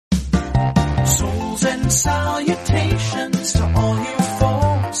salutations to all you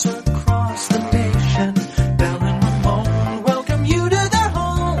folks across the nation. Belle and Ramon welcome you to their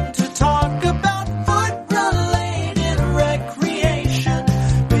home to talk about foot-related recreation.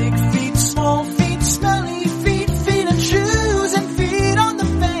 Big feet, small feet, smelly feet, feet in shoes and feet on the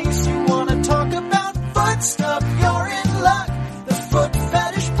face. You want to talk about foot stuff, you're in luck. The Foot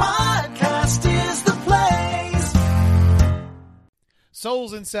Fetish Podcast is the place.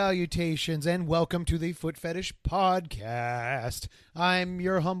 Souls and salutations, and welcome to the Foot Fetish Podcast. I'm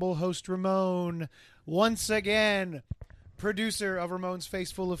your humble host, Ramon. Once again, producer of Ramon's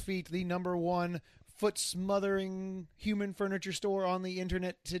Face Full of Feet, the #1 foot-smothering human furniture store on the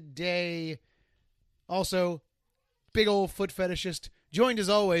internet today. Also, big old foot fetishist, joined as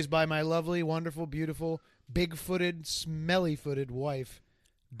always by my lovely, wonderful, beautiful, big-footed, smelly-footed wife,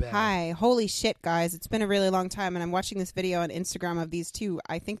 Belle. Hi. Holy shit, guys. It's been a really long time, and I'm watching this video on Instagram of these two,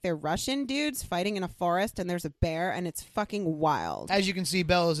 I think they're Russian dudes, fighting in a forest, and there's a bear, and it's fucking wild. As you can see,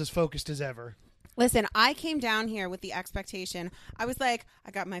 Belle is as focused as ever. Listen, I came down here with the expectation. I was like,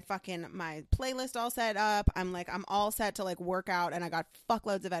 I got my playlist all set up. I'm all set to work out, and I got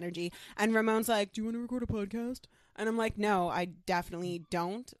fuckloads of energy. And Ramon's like, do you want to record a podcast? And I'm like, no, I definitely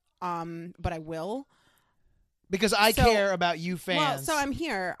don't. But I will. Because I care about you fans. Well, so I'm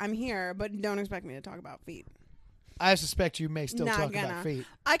here, but don't expect me to talk about feet. I suspect you may still talk about feet.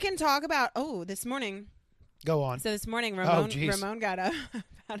 I can talk about, this morning. Go on. So this morning, Ramon got up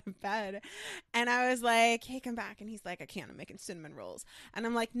out of bed, and I was like, hey, come back. And he's like, I can't, I'm making cinnamon rolls. And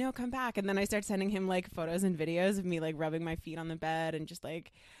I'm like, no, come back. And then I start sending him photos and videos of me rubbing my feet on the bed and just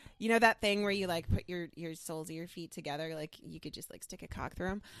you know that thing where you put your soles of your feet together, you could just stick a cock through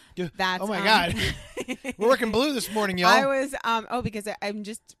them. That's oh my god, we're working blue this morning, y'all. I was because I'm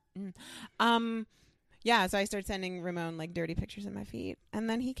just yeah. So I started sending Ramon dirty pictures of my feet, and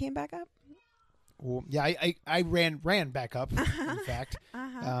then he came back up. Well, yeah, I ran back up. In fact,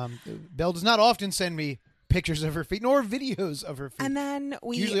 Belle does not often send me pictures of her feet nor videos of her feet. And then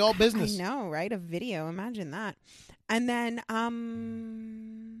it's usually all business. I know, right? A video, imagine that. And then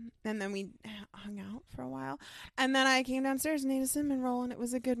we hung out for a while, and then I came downstairs and ate a cinnamon roll, and it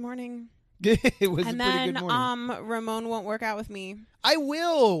was a good morning. It was and a pretty good morning. Ramon won't work out with me. I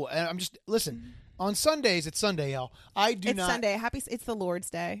will. I'm just listen. On Sundays, it's Sunday, y'all. It's Sunday. It's the Lord's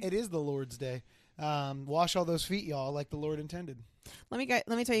Day. It is the Lord's Day. Wash all those feet, y'all, like the Lord intended. Let me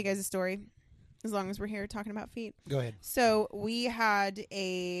tell you guys a story. As long as we're here talking about feet. Go ahead. So we had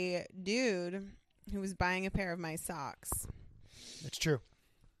a dude who was buying a pair of my socks. That's true.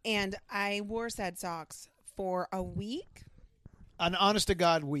 And I wore said socks for a week. An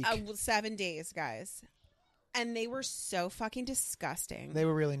honest-to-God week. 7 days, guys. And they were so fucking disgusting. They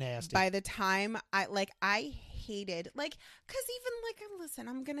were really nasty. By the time I hated, because even listen,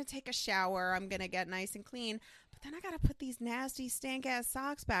 I'm going to take a shower. I'm going to get nice and clean. But then I got to put these nasty, stank-ass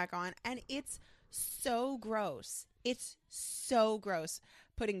socks back on. And it's so gross. It's so gross.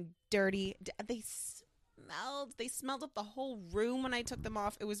 Putting dirty, they smelled up the whole room when I took them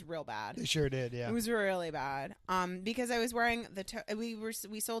off. It was real bad. They sure did, yeah. It was really bad. Because I was wearing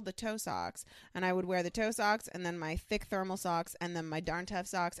we sold the toe socks, and I would wear the toe socks, and then my thick thermal socks, and then my darn tough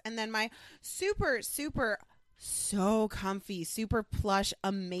socks, and then my super, super, so comfy, super plush,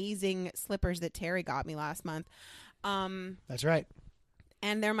 amazing slippers that Terry got me last month. That's right.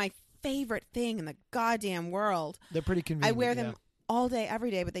 And they're my favorite thing in the goddamn world. They're pretty convenient. I wear them all day,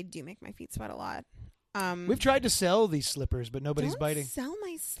 every day, but they do make my feet sweat a lot. We've tried to sell these slippers, but nobody's biting. Sell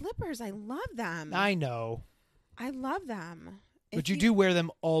my slippers. I love them. I know. I love them. But you do wear them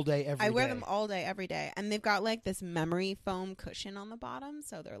all day, every day. I wear them all day, every day. And they've got this memory foam cushion on the bottom,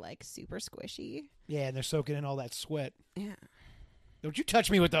 so they're super squishy. Yeah, and they're soaking in all that sweat. Yeah. Don't you touch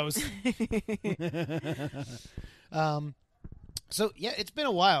me with those. So, yeah, it's been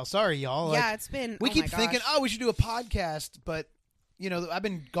a while. Sorry, y'all. Yeah, it's been. We keep thinking, we should do a podcast, but I've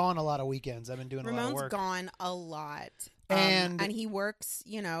been gone a lot of weekends. I've been doing a lot of work. Ramon's gone a lot. And he works,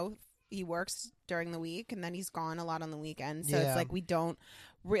 he works during the week, and then he's gone a lot on the weekends. So yeah. It's we don't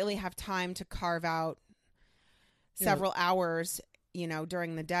really have time to carve out several hours,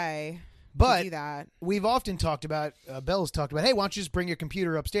 during the day to do that. We've often talked about, Belle's talked about, hey, why don't you just bring your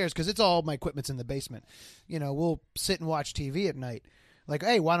computer upstairs? Because it's all my equipment's in the basement. We'll sit and watch TV at night.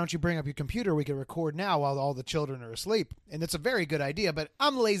 Hey, why don't you bring up your computer? We can record now while all the children are asleep. And it's a very good idea, but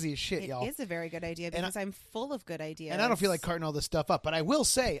I'm lazy as shit, y'all. It is a very good idea because I'm full of good ideas. And I don't feel like carting all this stuff up. But I will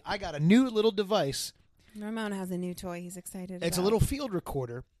say, I got a new little device. Ramon has a new toy he's excited It's about. a little field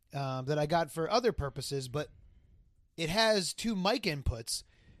recorder that I got for other purposes, but it has 2 mic inputs.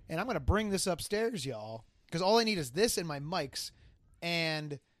 And I'm going to bring this upstairs, y'all, because all I need is this and my mics.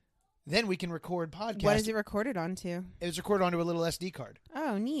 And then we can record podcasts. What is it recorded onto? It's recorded onto a little SD card.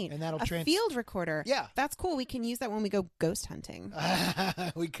 Oh, neat. And that'll a field recorder. Yeah. That's cool. We can use that when we go ghost hunting.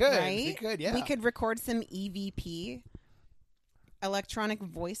 We could. Right? We could, yeah. We could record some EVP, electronic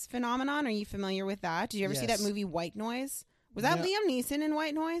voice phenomenon. Are you familiar with that? Did you ever see that Yes. movie White Noise? Was that No. Liam Neeson in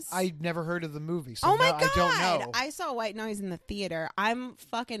White Noise? I never heard of the movie, so oh my no, God. I don't know. I saw White Noise in the theater. I'm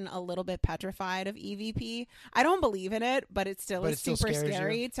fucking a little bit petrified of EVP. I don't believe in it, but it still is still super scares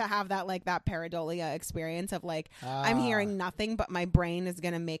scary you? to have that pareidolia experience of I'm hearing nothing, but my brain is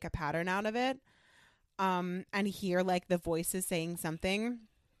going to make a pattern out of it. And hear the voices saying something.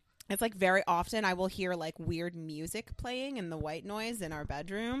 It's very often I will hear weird music playing in the White Noise in our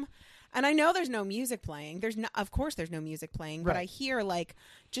bedroom. And I know there's no music playing. Of course there's no music playing, but Right. I hear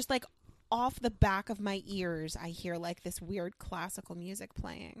just off the back of my ears, I hear this weird classical music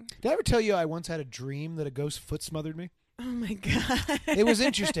playing. Did I ever tell you I once had a dream that a ghost foot smothered me? Oh my God. It was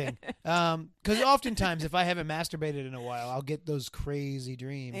interesting. Because oftentimes if I haven't masturbated in a while, I'll get those crazy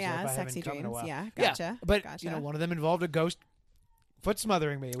dreams. Yeah, if I sexy haven't come in a dreams. while. Yeah, gotcha. But Gotcha. one of them involved a ghost foot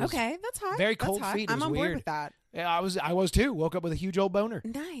smothering me. It was Okay, that's hot. very That's cold hot. feet. It I'm was on board weird. with that. Yeah, I was too. Woke up with a huge old boner.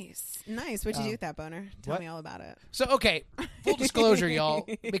 Nice. What'd you do with that boner? Tell what? me all about it. So, okay, full disclosure, y'all,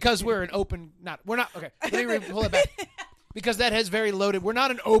 because we're we're not, okay, let me pull it back. Because that has very loaded, we're not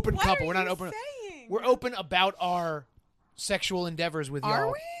an open What couple. are We're not you open. saying? We're open about our sexual endeavors with y'all. Are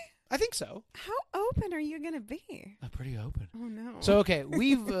we? I think so. How open are you going to be? I'm pretty open. Oh, no. So, okay,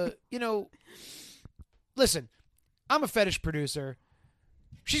 we've, listen, I'm a fetish producer.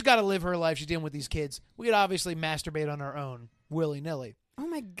 She's got to live her life. She's dealing with these kids. We could obviously masturbate on our own, willy-nilly. Oh,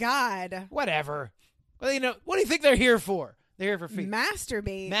 my God. Whatever. Well, what do you think they're here for? They're here for feet.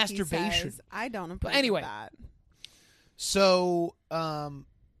 Masturbate. Masturbation. He says. I don't approve anyway. of that. So,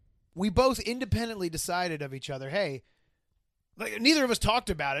 we both independently decided of each other, hey, neither of us talked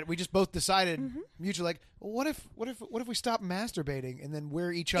about it. We just both decided mutually, what if we stop masturbating and then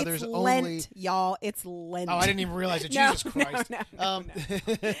we're each other's it's only. Lent, y'all. It's Lent. Oh, I didn't even realize it. No, Jesus Christ. No.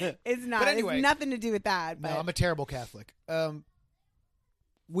 It's not. But anyway, it's nothing to do with that. But no, I'm a terrible Catholic.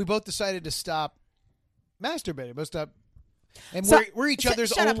 We both decided to stop masturbating. Both stop. And So- we're each other's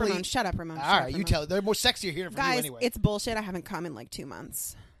shut only. Up, Ramon. Shut up, Ramon. All Shut up, right, you Ramon. tell. They're more sexier here for Guys, you anyway. it's bullshit. I haven't come in 2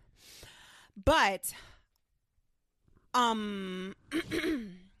 months. But,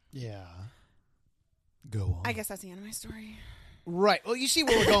 Yeah. Go on. I guess that's the end of my story. Right. Well, you see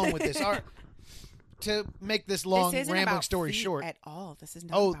where we're going with this. To make this long, this isn't rambling about story feet short. at all. This is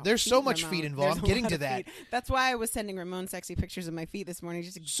not Oh, about there's feet, so much Ramon. feet involved. There's I'm a getting lot to of that. feet. That's why I was sending Ramon sexy pictures of my feet this morning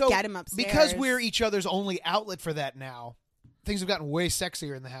just to So, get him upstairs. because we're each other's only outlet for that now, things have gotten way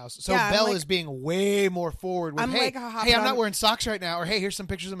sexier in the house. So Yeah, I'm Belle like- is being way more forward with, I'm hey, like hopping hey, I'm not on- wearing socks right now, or hey, here's some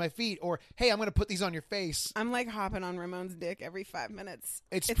pictures of my feet, or hey, I'm going to put these on your face. I'm hopping on Ramon's dick every 5 minutes.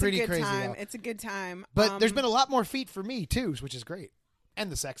 It's a pretty good crazy, time. y'all. It's a good time. But there's been a lot more feet for me, too, which is great. And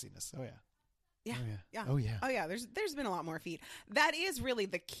the sexiness. Oh, yeah. Yeah. Oh, yeah. Yeah. Oh, yeah. Oh yeah, there's been a lot more feet. That is really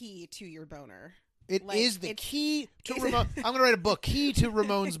the key to your boner. It is the it's- key to it's- Ramon. I'm going to write a book, Key to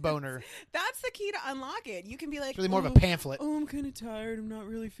Ramon's Boner. That's the key to unlock it. You can be like, It's really more of a "Oh, pamphlet. Oh, I'm kind of tired. I'm not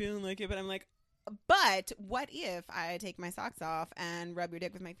really feeling like it. But I'm like, but what if I take my socks off and rub your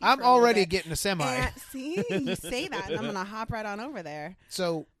dick with my feet? I'm for a little already bit? getting a semi. And, see, you say that, and I'm gonna hop right on over there.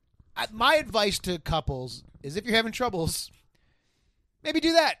 So, my advice to couples is if you're having troubles, maybe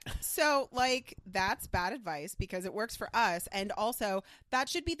do that. So, that's bad advice because it works for us, and also that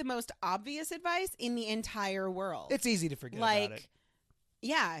should be the most obvious advice in the entire world. It's easy to forget about it.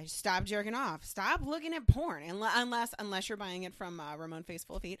 Yeah, stop jerking off. Stop looking at porn, unless you're buying it from Ramon Face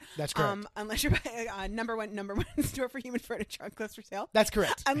Full of Feet. That's correct. Unless you're buying number one store for human furniture on clips for sale. That's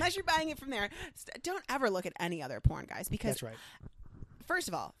correct. Unless you're buying it from there, don't ever look at any other porn, guys. Because That's right. First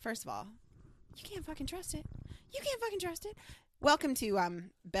of all, you can't fucking trust it. You can't fucking trust it. Welcome to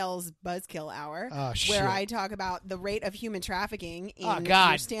Belle's Buzzkill Hour, Oh, shit. where I talk about the rate of human trafficking in Oh,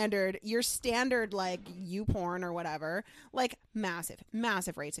 God. your standard you porn or whatever,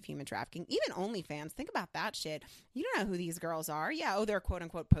 massive rates of human trafficking. Even OnlyFans, think about that shit. You don't know who these girls are. Yeah, they're quote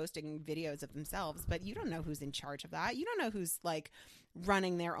unquote posting videos of themselves, but you don't know who's in charge of that. You don't know who's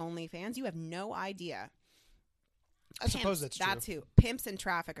running their OnlyFans. You have no idea. I suppose that's true. That's who. Pimps and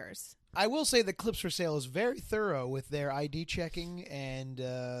traffickers. I will say that Clips for Sale is very thorough with their ID checking and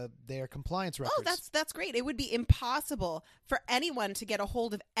their compliance records. Oh, that's great. It would be impossible for anyone to get a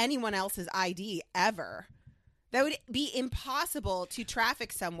hold of anyone else's ID ever. That would be impossible to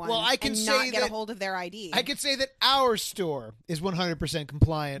traffic someone and not get a hold of their ID. I could say that our store is 100%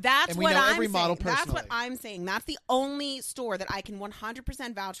 compliant. That's and we what know I'm every saying. model personally. That's what I'm saying. That's the only store that I can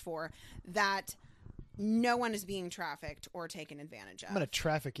 100% vouch for that no one is being trafficked or taken advantage of. I'm going to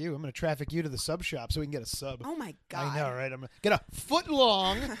traffic you. I'm going to traffic you to the sub shop so we can get a sub. Oh my God. I know, right? I'm going to get a foot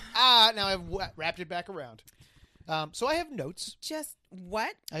long. Now I've wrapped it back around. So I have notes. Just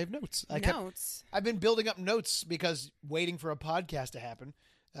what? I have notes. Notes. I've been building up notes because waiting for a podcast to happen.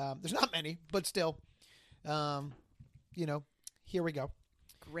 There's not many, but still, here we go.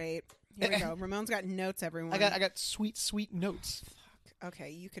 Great. Here we go. Ramon's got notes, everyone. I got sweet notes.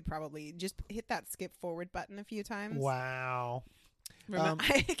 Okay, you could probably just hit that skip forward button a few times. Wow.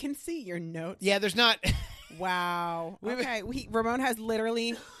 I can see your notes. Yeah, there's not. Wow. Okay, Ramon has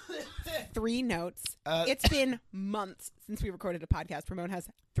literally 3 notes. It's been months since we recorded a podcast. Ramon has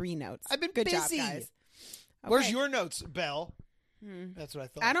 3 notes. I've been Good busy. job, guys. Okay. Where's your notes, Belle? That's what I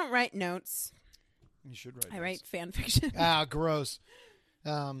thought. I don't write notes. You should write. I write fan fiction. Gross.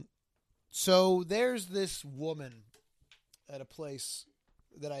 So there's this woman at a place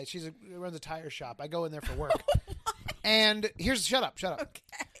that she runs a tire shop. I go in there for work. And shut up.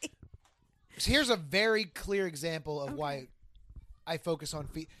 Okay. So here's a very clear example of why I focus on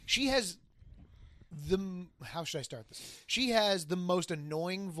feet. She has how should I start this? She has the most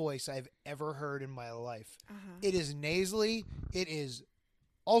annoying voice I've ever heard in my life. It is nasally. It is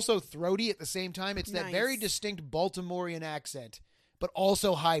also throaty at the same time. It's that very distinct Baltimorean accent, but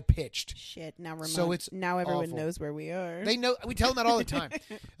also high pitched. Shit. Now Ramon. So it's now everyone awful. knows where we are. They know. We tell them that all the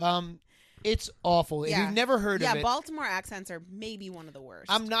time. It's awful. If you've never heard of it. Yeah, Baltimore accents are maybe one of the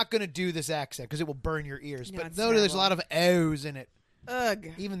worst. I'm not going to do this accent because it will burn your ears. No, But it's there's a terrible. lot of O's in it. Ugh.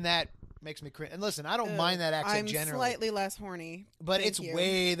 Even that makes me cringe. And listen, I don't mind that accent I'm generally. slightly less horny. But it's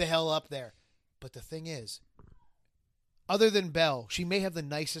way the hell up there. But the thing is, other than Belle, she may have the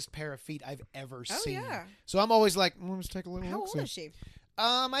nicest pair of feet I've ever seen. Yeah. So I'm always like, let's take a little How look. old is she?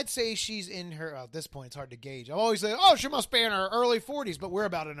 I'd say she's in her, at this point, it's hard to gauge. I always say, oh, she must be in her early 40s, but we're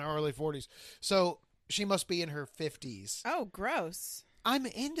about in our early 40s. So she must be in her 50s. Oh, gross. I'm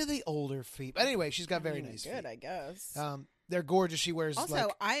into the older feet. But anyway, she's got very nice good, feet. I guess. They're gorgeous. She wears Also,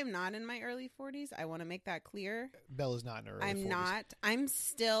 I am not in my early 40s. I want to make that clear. Bella's not in her early 40s. I'm not. I'm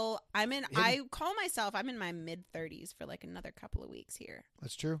still. I call myself. I'm in my mid 30s for like another couple of weeks here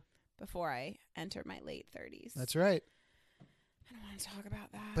That's true. before I enter my late 30s. That's right. I don't want to talk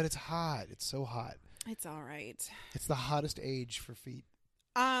about that. But it's hot. It's so hot. It's all right. It's the hottest age for feet,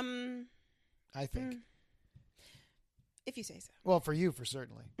 I think. If you say so. Well, for you, for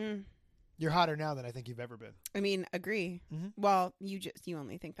certainly. You're hotter now than I think you've ever been. I mean, agree. Mhm. Well, you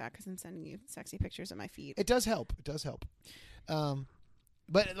only think that because I'm sending you sexy pictures of my feet. It does help. It does help.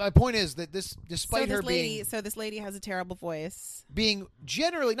 But my point is that despite her being this lady has a terrible voice. being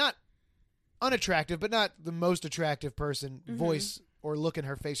generally not unattractive, but not the most attractive person, voice or look in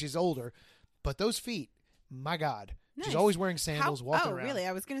her face, she's older. But those feet, my God. Nice. She's always wearing sandals, walking around. Oh, really?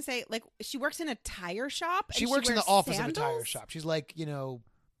 I was going to say, like, she works in a tire shop? She and works in the wears office sandals? of a tire shop. She's like,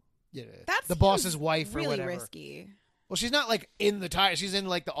 That's the boss's wife really or whatever. Risky. Well, she's not like in the tire. She's in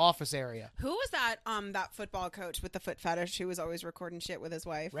like the office area. Who was that football coach with the foot fetish who was always recording shit with his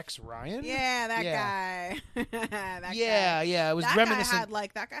wife? Rex Ryan? Yeah, that guy. That guy. Yeah. It was that reminiscent.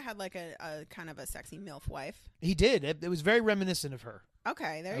 That guy had like a kind of a sexy MILF wife. He did. It was very reminiscent of her.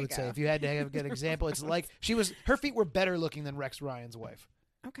 Okay, there I you would go. say if you had to have a good example, it's like her feet were better looking than Rex Ryan's wife.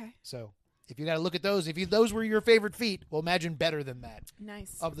 Okay. So if you got to look at those, those were your favorite feet, well, imagine better than that.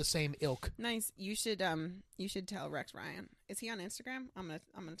 Nice. Of the same ilk. Nice. You should tell Rex Ryan. Is he on Instagram? I'm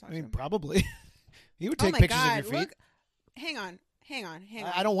gonna talk I to mean, him. probably. He would Oh take my pictures God, of your feet. Look, hang on.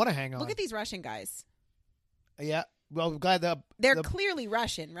 I don't want to hang on. Look at these Russian guys. Yeah. Well, I'm glad They're clearly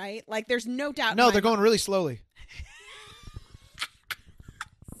Russian, right? Like, there's no doubt. No, they're going really slowly.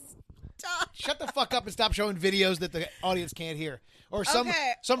 Stop. Shut the fuck up and stop showing videos that the audience can't hear. Or some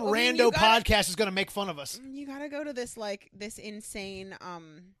Okay. rando podcast is going to make fun of us. You gotta go to this insane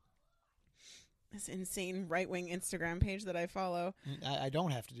right-wing Instagram page that I follow. I don't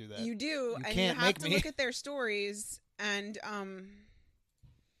have to do that. You do, You and can't you have make to me. look at their stories and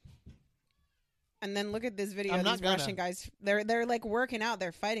then look at this video I'm of not these gonna. Russian guys. They're like working out.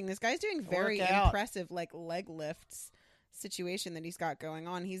 They're fighting. This guy's doing very Work out. impressive like leg lifts situation that he's got going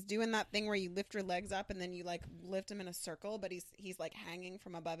on. He's doing that thing where you lift your legs up and then you like lift him in a circle, but he's like hanging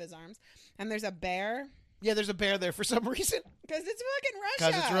from above his arms. And there's a bear. Yeah, there's a bear there for some reason. Because it's fucking Russia.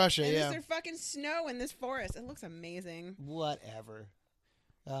 'Cause it's Russia, and yeah. there's fucking snow in this forest. It looks amazing. Whatever.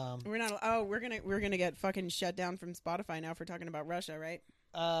 We're not. Oh, we're gonna get fucking shut down from Spotify now for talking about Russia, right?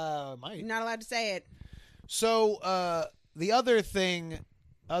 Might. You're not allowed to say it. So, the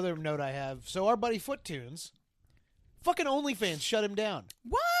other note I have. So our buddy Foottunes, fucking OnlyFans shut him down.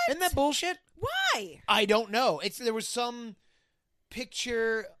 What? Isn't that bullshit? Why? I don't know. There was some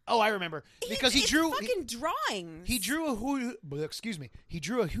picture. Oh, I remember because he drew fucking drawings. He drew He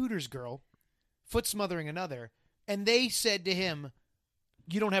drew a Hooters girl, foot smothering another, and they said to him,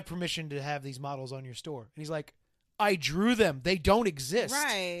 "You don't have permission to have these models on your store." And he's like, "I drew them. They don't exist."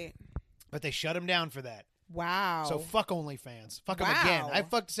 Right. But they shut him down for that. Wow. So fuck OnlyFans. Fuck them again. I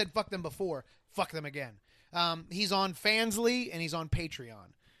said fuck them before. Fuck them again. He's on Fansly and he's on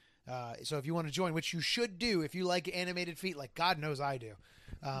Patreon. So if you want to join, which you should do if you like animated feet, like God knows I do.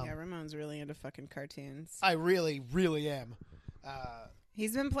 Yeah, Ramon's really into fucking cartoons. I really, really am.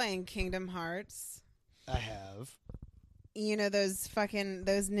 He's been playing Kingdom Hearts. I have. You know those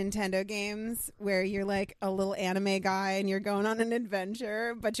Nintendo games where you're like a little anime guy and you're going on an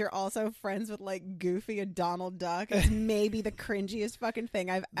adventure, but you're also friends with like Goofy and Donald Duck. It's maybe the cringiest fucking thing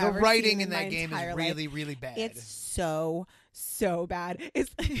I've ever seen. The writing in my that game is really, really bad. It's so bad.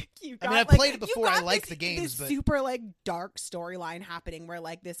 It's like I've played it before. I like the games, this but super like dark storyline happening where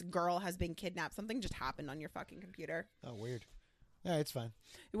like this girl has been kidnapped. Something just happened on your fucking computer. Oh, weird. Yeah, it's fine.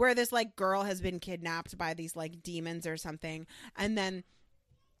 Where this like girl has been kidnapped by these like demons or something, and then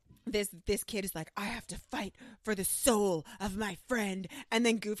this kid is like, I have to fight for the soul of my friend, and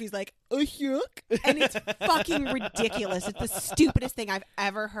then Goofy's like, oh yuck, and it's fucking ridiculous. It's the stupidest thing I've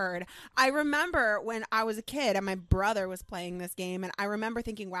ever heard. I remember when I was a kid and my brother was playing this game, and I remember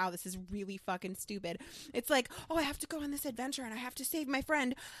thinking, wow, this is really fucking stupid. It's like, oh, I have to go on this adventure and I have to save my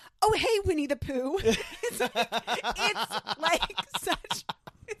friend. Oh, hey, Winnie the Pooh. It's like such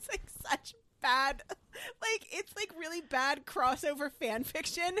bad, like it's like really bad crossover fan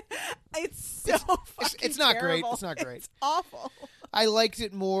fiction. It's so fucking it's not terrible. great. It's not great. It's awful. I liked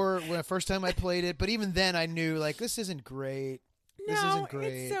it more when the first time I played it, but even then I knew like this isn't great. This isn't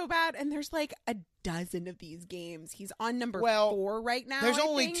great. It's so bad. And there's like a dozen of these games. He's on number 4 right now. There's I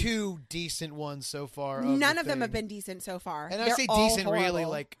only think. 2 decent ones so far. None of them have been decent so far. And They're I say all decent, horrible. really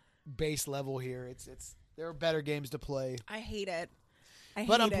like base level here. It's there are better games to play. I hate it.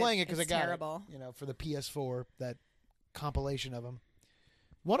 But I'm playing it because I got terrible. it, for the PS4, that compilation of them.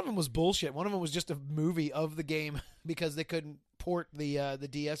 One of them was bullshit. One of them was just a movie of the game because they couldn't port the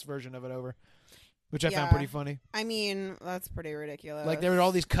DS version of it over, which I found pretty funny. I mean, that's pretty ridiculous. Like there were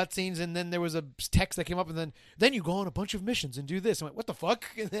all these cutscenes, and then there was a text that came up, and then you go on a bunch of missions and do this. I went, what the fuck?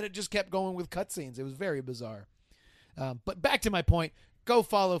 And then it just kept going with cutscenes. It was very bizarre. But back to my point, go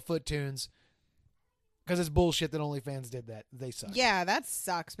follow Foottunes. Because it's bullshit that OnlyFans did that. They suck. Yeah, that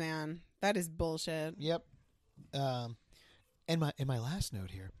sucks, man. That is bullshit. Yep. And my last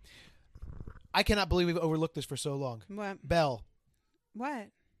note here. I cannot believe we've overlooked this for so long. What? Belle. What?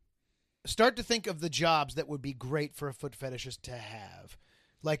 Start to think of the jobs that would be great for a foot fetishist to have.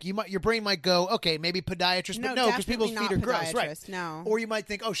 Like your brain might go, okay, maybe podiatrist, but no, because people's feet are gross, right? No. Or you might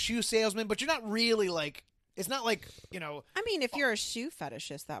think, oh, shoe salesman, but you're not really like. It's not like, I mean, if you're a shoe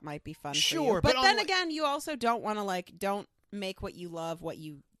fetishist, that might be fun sure, for you. But then like, again, you also don't want to, don't make what you love what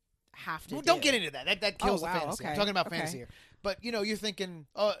you have to do. Don't get into that. That kills the fantasy. Okay. I'm talking about fantasy here. But, you're thinking,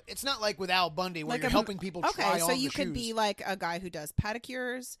 it's not like with Al Bundy where you're helping people try on the shoes. Okay, so you could be like a guy who does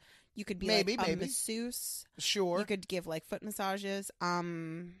pedicures. You could be maybe. a masseuse. Sure. You could give foot massages.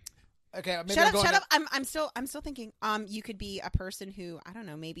 Okay, maybe shut up. I'm still thinking. You could be a person who, I don't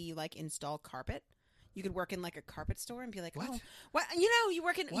know, maybe install carpet. You could work in a carpet store and be like, what? Oh, what? You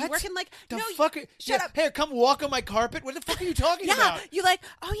work in fuck it. Shut up. Here, come walk on my carpet. What the fuck are you talking about? Yeah, you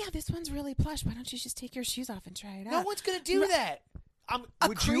oh yeah, this one's really plush. Why don't you just take your shoes off and try it out? No one's gonna do that.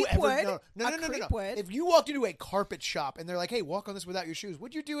 Would you ever? No. If you walked into a carpet shop and they're like, "Hey, walk on this without your shoes,"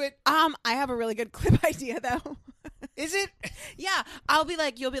 would you do it? I have a really good clip idea though. Is it? Yeah,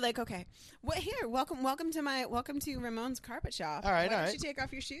 you'll be like, okay, well, here, welcome to Ramon's carpet shop. All right, Why don't you take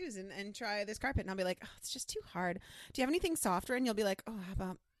off your shoes and try this carpet? And I'll be like, oh, it's just too hard. Do you have anything softer? And you'll be like, oh, how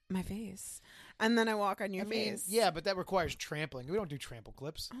about my face? And then I walk on your face. Yeah, but that requires trampling. We don't do trample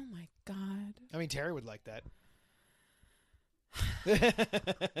clips. Oh my God. I mean, Terry would like that.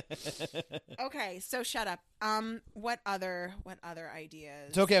 Okay, so shut up. What other ideas?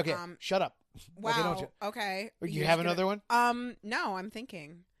 It's okay. Shut up. Wow. Okay. You have another one? No, I'm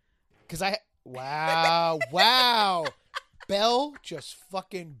thinking. Because wow. Belle just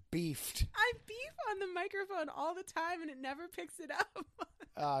fucking beefed. I beef on the microphone all the time, and it never picks it up.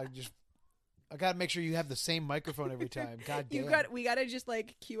 I gotta make sure you have the same microphone every time. God damn. We gotta just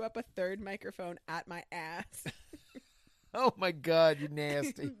queue up a third microphone at my ass. Oh my God, you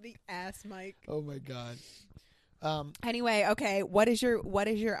nasty. The ass mic. Oh my God. Anyway, okay. What is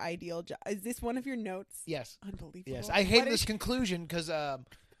your ideal job? Is this one of your notes? Yes. Unbelievable. Yes, I hate this conclusion because our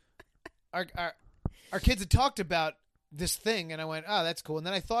kids had talked about this thing, and I went, oh, that's cool. And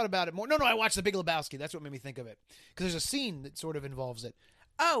then I thought about it more. No, I watched The Big Lebowski. That's what made me think of it. Because there's a scene that sort of involves it.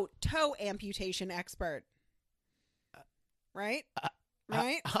 Oh, toe amputation expert. Right?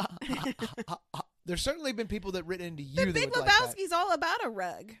 Right? There's certainly been people that written into you The that Big would like that. Lebowski's all about a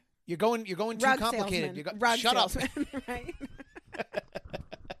rug. You're going too Rug complicated. salesman. Rug Shut up. salesman, right?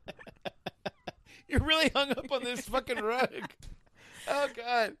 You're really hung up on this fucking rug. Oh,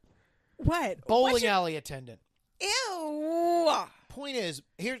 God. What? Bowling alley attendant. Ew. Point is,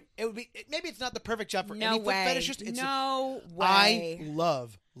 here it would be. Maybe it's not the perfect job for No any foot way. fetishist. It's No I way.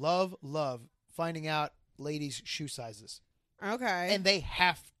 love finding out ladies' shoe sizes, Okay. and they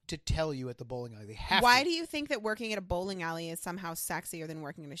have to tell you at the bowling alley. They have. Why to. do you think that working at a bowling alley is somehow sexier than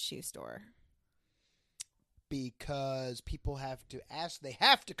working in a shoe store? Because people have to ask. They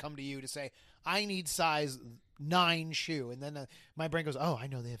have to come to you to say, "I need size 9 shoe," and then my brain goes, "Oh, I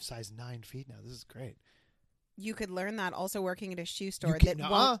know they have size 9 feet now. This is great." You could learn that also working at a shoe store can-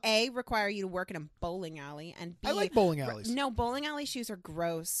 that won't A, require you to work in a bowling alley, and B, I like bowling alleys. No, bowling alley shoes are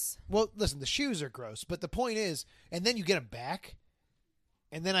gross. Well, listen, the shoes are gross, but the point is, and then you get them back,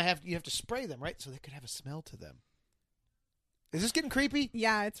 and then you have to spray them, right? So they could have a smell to them. Is this getting creepy?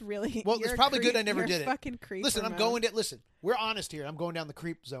 Yeah, it's really. Well, it's you're a probably good creep. I never You're did it. Fucking creep. Listen, Ramon. listen, we're honest here. I'm going down the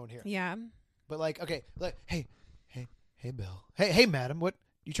creep zone here. Yeah. But like, okay, hey, Bill. Hey, madam, what?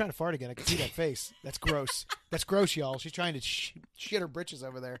 You trying to fart again? I can see that face. That's gross. That's gross, y'all. She's trying to shit her britches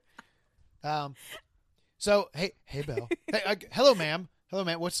over there. So, hey, Bill. Hey, hello, ma'am.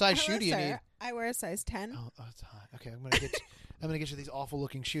 What size Hello, shoe do you sir. need? I wear a size 10. Oh, that's hot. Okay, I'm gonna get you these awful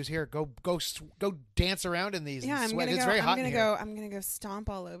looking shoes. Here, go dance around in these. Yeah, and I'm sweat. gonna It's go. very hot I'm in gonna here. go. I'm gonna go stomp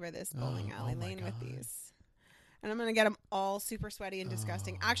all over this bowling alley oh my lane with God. these, and I'm gonna get them all super sweaty and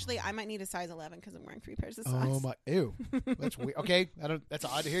disgusting. Actually, I might need a size 11 because I'm wearing 3 pairs of socks. Oh my! Ew, that's weird. Okay, that's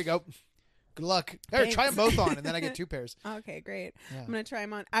odd. Here you go. Good luck. Here, try them Thanks. both on, and then I get 2 pairs. Okay, great. Yeah. I'm gonna try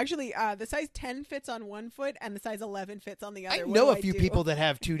them on. Actually, the size 10 fits on one foot, and the size 11 fits on the other. I What know do a few do? people that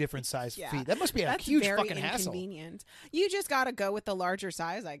have 2 different size Yeah. feet. That must be a That's huge very fucking hassle. inconvenient. You just gotta go with the larger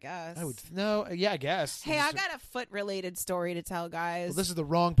size, I guess. I would no, yeah, I guess. Hey, I got a foot-related story to tell, guys. Well, this is the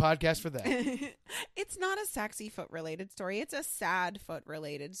wrong podcast for that. It's not a sexy foot-related story. It's a sad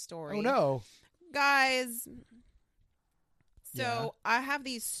foot-related story. Oh no. Guys. So Yeah. I have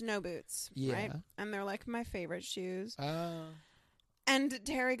these snow boots, Yeah. right? And they're like my favorite shoes. Uh, And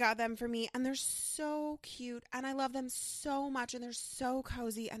Terry got them for me, and they're so cute, and I love them so much, and they're so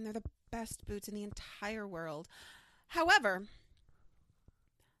cozy, and they're the best boots in the entire world. However,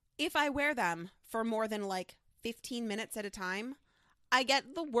 if I wear them for more than like 15 minutes at a time, I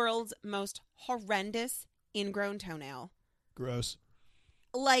get the world's most horrendous ingrown toenail. gross.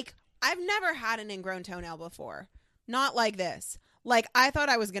 Like, I've never had an ingrown toenail before. Not like this. Like, I thought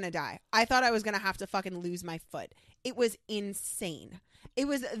I was going to die. I thought I was going to have to fucking lose my foot. It was insane. It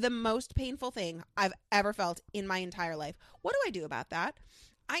was the most painful thing I've ever felt in my entire life. What do I do about that?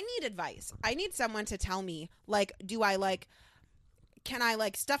 I need advice. I need someone to tell me, like, can I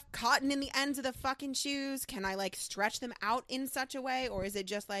like stuff cotton in the ends of the fucking shoes? Can I like stretch them out in such a way? Or is it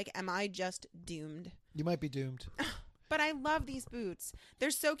just like, am I just doomed? You might be doomed. But I love these boots.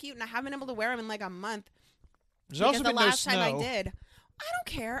 They're so cute, and I haven't been able to wear them in like a month. There's also Because been the last no time snow. I did, I don't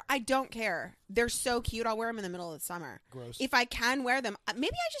care. I don't care. They're so cute. I'll wear them in the middle of the summer. Gross. If I can wear them,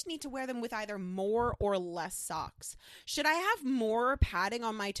 maybe I just need to wear them with either more or less socks. Should I have more padding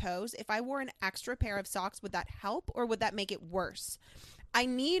on my toes? If I wore an extra pair of socks, would that help or would that make it worse? I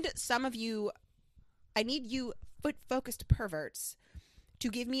need you foot-focused perverts to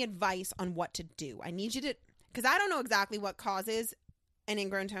give me advice on what to do. I need you to, because I don't know exactly what causes an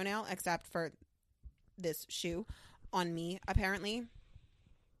ingrown toenail except for this shoe on me, apparently.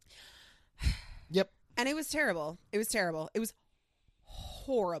 Yep. And it was terrible. It was terrible. It was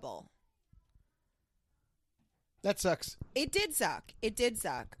horrible. That sucks. It did suck. It did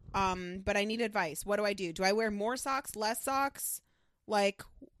suck. But I need advice. What do I do? Do I wear more socks, less socks? Like,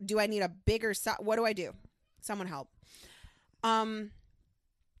 do I need a bigger sock? What do I do? Someone help.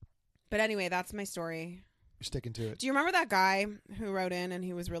 But anyway, that's my story. You're sticking to it. Do you remember that guy who wrote in and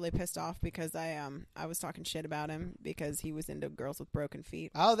he was really pissed off because I was talking shit about him because he was into girls with broken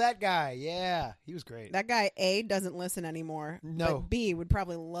feet? Oh, that guy. Yeah. He was great. That guy, A, doesn't listen anymore. No. But B, would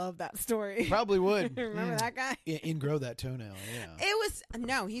probably love that story. Probably would. Remember Yeah. that guy? Ingrow that toenail. Yeah. It was,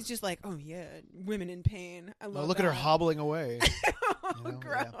 no, he's just like, oh yeah, women in pain. I love Oh, look at her that. hobbling away. Oh, You know,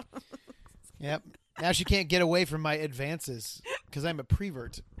 gross. Yep. Now she can't get away from my advances because I'm a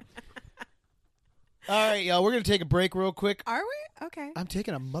prevert. All right, y'all. We're going to take a break real quick. Are we? Okay. I'm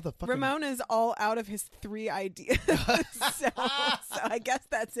taking a motherfucking... Ramon is all out of his 3 ideas. so I guess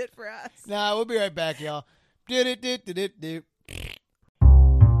that's it for us. Nah, we'll be right back, y'all. Hey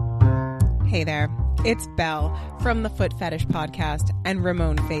there, it's Belle from the Foot Fetish Podcast and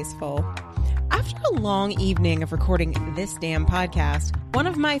Ramon Faceful. After a long evening of recording this damn podcast, one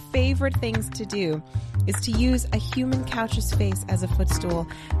of my favorite things to do is to use a human couch's face as a footstool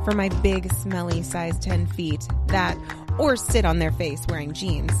for my big, smelly size 10 feet or sit on their face wearing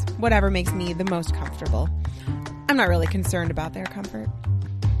jeans, whatever makes me the most comfortable. I'm not really concerned about their comfort.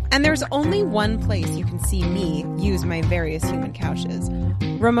 And there's only one place you can see me use my various human couches,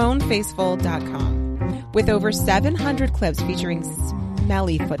 RamonFaceful.com, with over 700 clips featuring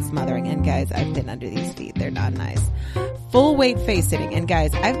smelly foot smothering. And guys, I've been under these feet. They're not nice. Full weight face sitting. And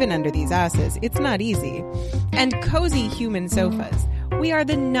guys, I've been under these asses. It's not easy. And cozy human sofas. We are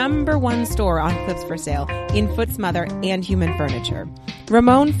the #1 store on clips for sale in foot smother and human furniture.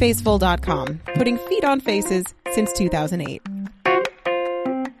 RamonFaceful.com, putting feet on faces since 2008.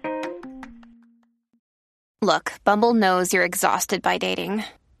 Look, Bumble knows you're exhausted by dating.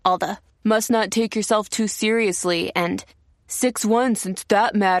 All the must not take yourself too seriously and 6'1" since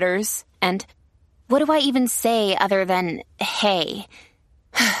that matters. And what do I even say other than hey?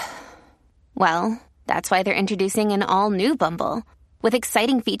 Well, that's why they're introducing an all-new Bumble with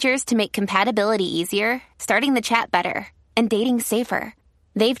exciting features to make compatibility easier, starting the chat better, and dating safer.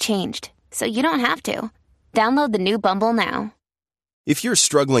 They've changed, so you don't have to. Download the new Bumble now. If you're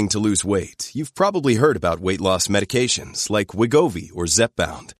struggling to lose weight, you've probably heard about weight loss medications like Wegovy or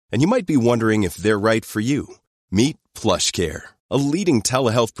Zepbound, and you might be wondering if they're right for you. Meet PlushCare, a leading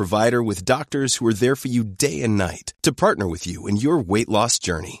telehealth provider with doctors who are there for you day and night to partner with you in your weight loss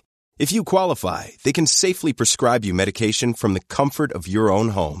journey. If you qualify, they can safely prescribe you medication from the comfort of your own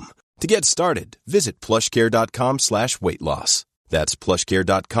home. To get started, visit plushcare.com/weightloss. That's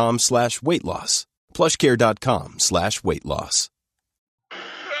plushcare.com/weightloss. plushcare.com/weightloss.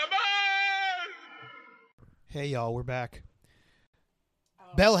 Hey, y'all, we're back.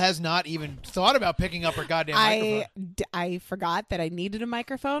 Belle has not even thought about picking up her goddamn microphone. I forgot that I needed a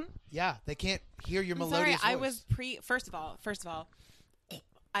microphone. Yeah, they can't hear your I'm melodious sorry, I voice. was First of all,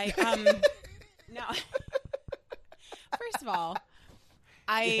 I no. First of all,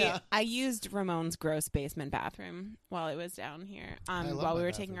 I used Ramon's gross basement bathroom while it was down here. While we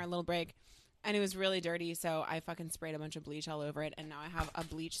were taking our little break, and it was really dirty. So I fucking sprayed a bunch of bleach all over it, and now I have a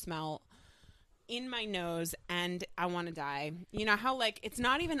bleach smell in my nose, and I want to die. You know how, like, it's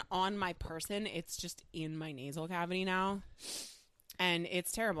not even on my person, it's just in my nasal cavity now, and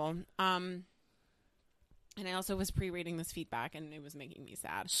it's terrible. And I also was pre-reading this feedback, and it was making me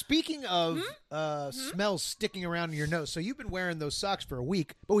sad. Speaking of smells sticking around in your nose, so you've been wearing those socks for a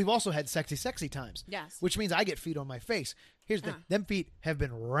week, but we've also had sexy times. Yes. Which means I get feet on my face. Here's the them feet have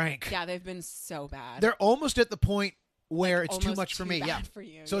been rank. Yeah, they've been so bad. They're almost at the point where it's too almost much for too me. bad Yeah. for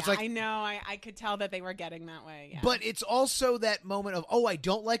you. So Yeah, it's like, I know. I could tell that they were getting that way. Yeah. but it's also that moment of, oh, I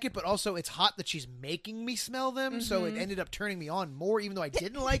don't like it, but also it's hot that she's making me smell them. So it ended up turning me on more, even though I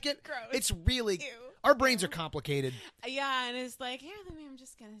didn't like it. Gross. It's really, Ew. our brains are complicated. Yeah, and it's like, yeah, let me, I'm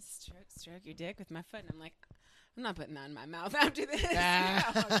just going to stroke your dick with my foot. And I'm like, I'm not putting that in my mouth after this. Ew,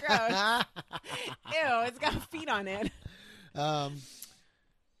 gross. Ew, it's got feet on it. Oh,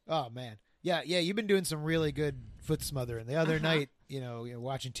 man. Yeah, you've been doing some really good foot smothering. The other night, you're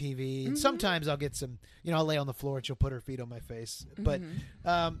watching TV, and sometimes I'll get some, I'll lay on the floor and she'll put her feet on my face. But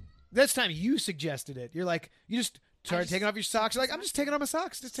this time you suggested it. You're like, you just started taking off your socks. You're like, I'm just taking off my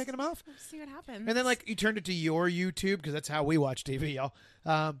socks, just taking them off. Let's see what happens. And then, like, you turned it to your YouTube, because that's how we watch TV, y'all.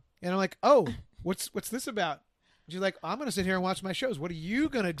 And I'm like, oh, what's this about? And she's like, I'm going to sit here and watch my shows. What are you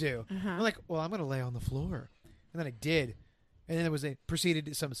going to do? I'm like, well, I'm going to lay on the floor. And then I did. And then proceeded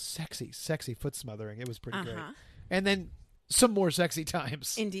to some sexy foot smothering. It was pretty great. And then some more sexy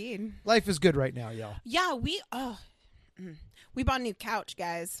times. Indeed. Life is good right now, y'all. Yeah, we bought a new couch,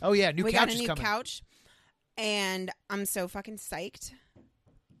 guys. Oh, yeah, we couch got a is new coming. couch, and I'm so fucking psyched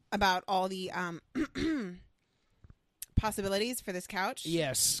about all the possibilities for this couch.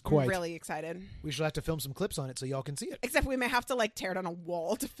 Yes, quite. I'm really excited. We shall have to film some clips on it so y'all can see it. Except we may have to, like, tear down a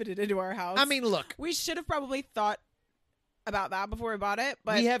wall to fit it into our house. I mean, look. We should have probably thought about that before we bought it,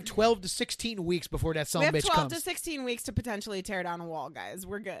 but we have 12 to 16 weeks before that son we of a have bitch 12 comes. to 16 weeks to potentially tear down a wall, guys.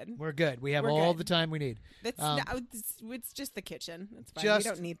 We're good. We're good. We have We're all good. the time we need. It's just the kitchen. It's fine. Just we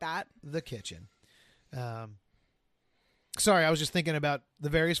don't need that. The kitchen. Sorry, I was just thinking about the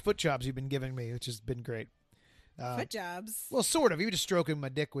various foot jobs you've been giving me, which has been great. Foot jobs. Well, sort of. You were just stroking my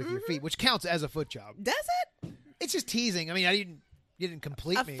dick with your feet, which counts as a foot job. Does it? It's just teasing. I mean, you didn't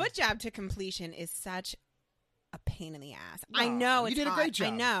complete me. A foot job to completion is such a pain in the ass. No, I know you it's did a hot. great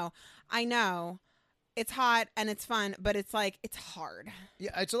job. I know. It's hot and it's fun, but it's like, it's hard.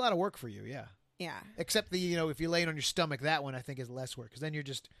 Yeah, it's a lot of work for you, yeah. Yeah. Except if you're laying on your stomach, that one I think is less work because then you're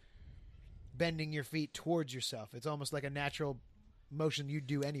just bending your feet towards yourself. It's almost like a natural motion you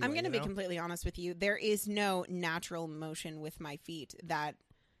do anyway. I'm going to be completely honest with you. There is no natural motion with my feet that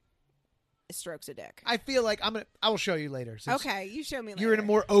strokes a dick. I feel like I will show you later. Okay, you show me later. You're in a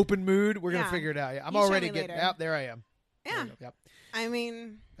more open mood. We're going to Yeah. figure it out. I'm You show already me getting later. out. There I am. Yeah. There we go. Yep. I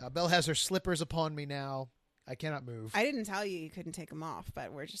mean, Belle has her slippers upon me now. I cannot move. I didn't tell you couldn't take them off,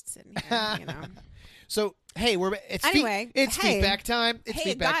 but we're just sitting here, So, hey, it's feedback time. It's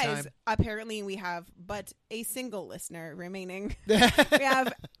hey, feedback guys, time. apparently we have but a single listener remaining. We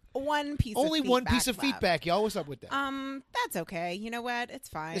have one piece Only of one piece of left. feedback. Y'all, what's up with that? That's okay. You know what? It's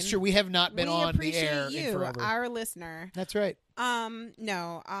fine. It's true. We have not been we on the appreciate air you, in forever. our listener. That's right.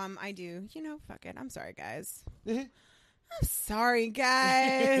 No, I do. Fuck it. I'm sorry, guys. I'm sorry,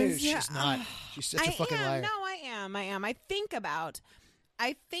 guys. She's not. She's such a fucking liar. No, I am. I think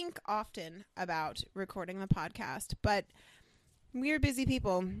often about recording the podcast, but we're busy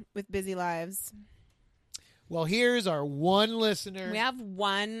people with busy lives. Well, here's our one listener. We have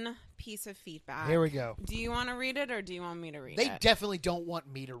one piece of feedback. Here we go. Do you want to read it or do you want me to read They it? definitely don't want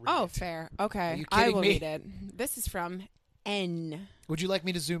me to read Oh, it. fair. Okay. Are you I kidding will me? read it. This is from N. Would you like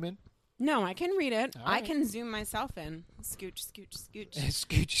me to zoom in? No, I can read it. All I right. can zoom myself in. Scooch, scooch, scooch.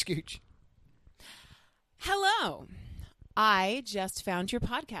 Scooch. Hello. I just found your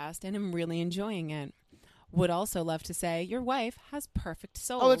podcast and am really enjoying it. Would also love to say your wife has perfect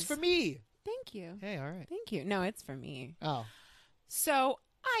souls. Oh, it's for me. Thank you. Hey, all right. Thank you. No, it's for me. Oh. So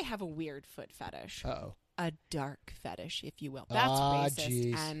I have a weird foot fetish. Uh-oh. A dark fetish, if you will. That's racist.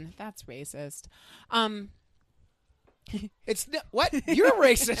 Geez. And that's racist. What? You're a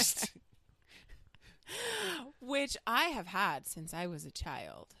racist. Which I have had since I was a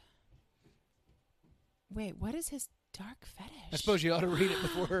child. Wait, what is his dark fetish? I suppose you ought to read it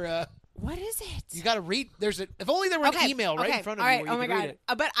before. What is it? You got to read. If only there were an email right in front of all you. right. Where you Oh my could read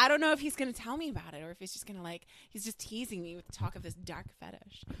god! it. But I don't know if he's going to tell me about it or if he's just going to he's just teasing me with talk of this dark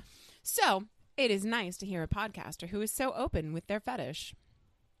fetish. So it is nice to hear a podcaster who is so open with their fetish.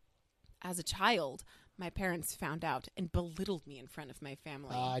 As a child, my parents found out and belittled me in front of my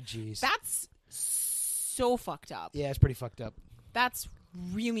family. Jeez. That's so fucked up. Yeah, it's pretty fucked up. That's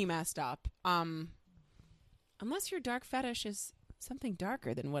really messed up. Unless your dark fetish is something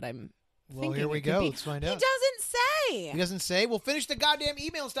darker than what I'm thinking. Well, here we it could go. be. Let's find He out. doesn't say. He doesn't say? Well, finish the goddamn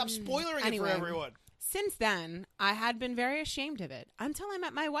email and stop spoiling it Anyway. for everyone. Since then, I had been very ashamed of it until I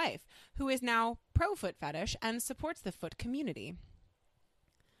met my wife, who is now pro foot fetish and supports the foot community.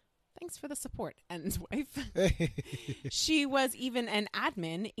 Thanks for the support, N's wife. She was even an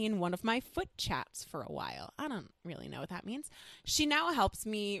admin in one of my foot chats for a while. I don't really know what that means. She now helps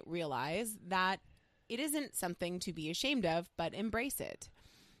me realize that it isn't something to be ashamed of, but embrace it.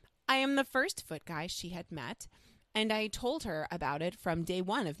 I am the first foot guy she had met, and I told her about it from day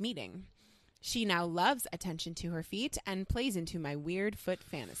one of meeting. She now loves attention to her feet and plays into my weird foot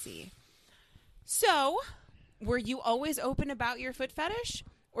fantasy. So, were you always open about your foot fetish?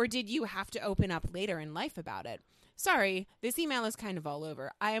 Or did you have to open up later in life about it? Sorry, this email is kind of all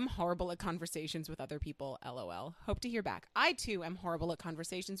over. I am horrible at conversations with other people, LOL. Hope to hear back. I, too, am horrible at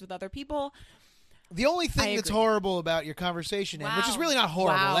conversations with other people. The only thing that's horrible about your conversation, which is really not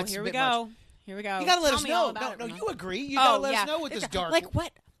horrible. Wow, That's here a we bit go. much. Here we go. You gotta let Tell us me all know. about No, it. you agree. You gotta let us know what this dark. Like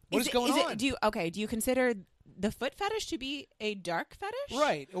what? What is going on? Do you consider the foot fetish to be a dark fetish?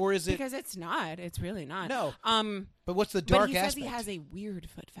 Right, or is it? Because it's not. It's really not. No. But what's the dark he says aspect? he has a weird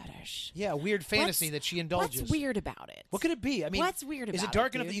foot fetish. Yeah, weird fantasy that she indulges. What's weird about it? What could it be? I mean, what's weird about it? Is it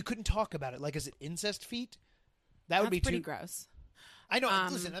dark dude? enough that you couldn't talk about it? Like, is it incest feet? That would be pretty too gross. I know.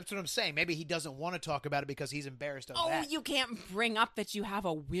 Listen, that's what I'm saying. Maybe he doesn't want to talk about it because he's embarrassed of that. You can't bring up that you have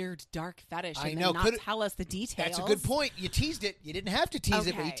a weird dark fetish and I know. then not tell us the details. That's a good point. You teased it. You didn't have to tease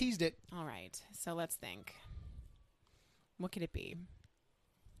it, but you teased it. All right. So let's think. What could it be?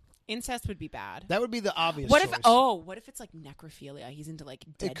 Incest would be bad. That would be the obvious What choice. What if it's like necrophilia? He's into like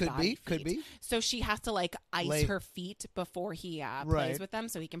dead It could body be. feet. Could be. So she has to like ice her feet before he plays with them,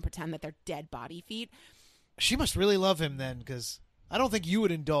 so he can pretend that they're dead body feet. She must really love him then, because I don't think you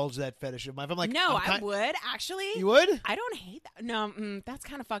would indulge that fetish of mine. If I'm like, no, I would actually. You would? I don't hate that. No, that's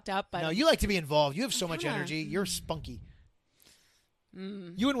kind of fucked up. But no, you like to be involved. You have so much energy. You're spunky.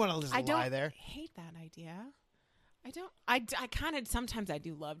 You wouldn't want to just lie there. I hate that idea. I don't. I kind of sometimes I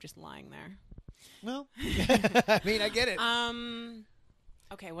do love just lying there. Well, I mean, I get it.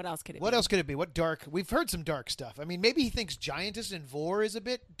 Okay, what else could it be? What else could it be? What dark? We've heard some dark stuff. I mean, maybe he thinks Giantess and Vor is a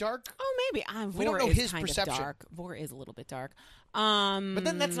bit dark. Oh, maybe. We don't know Vor is his kind perception. of dark. Vor is a little bit dark. But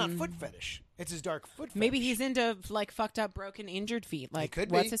then that's not foot fetish. It's his dark foot fetish. Maybe he's into like fucked up, broken, injured feet. Like could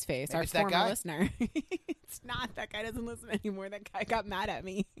what's be. his face? Maybe Our it's that former guy. listener. It's not. That guy doesn't listen anymore. That guy got mad at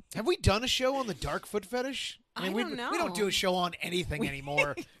me. Have we done a show on the dark foot fetish? I we don't know. We don't do a show on anything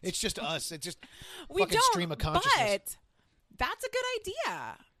anymore. It's just us. It's just We fucking don't. stream of consciousness. But that's a good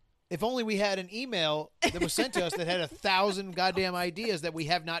idea. If only we had an email that was sent to us that had 1,000 goddamn ideas that we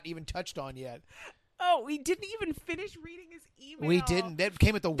have not even touched on yet. Oh, we didn't even finish reading his email. We didn't. That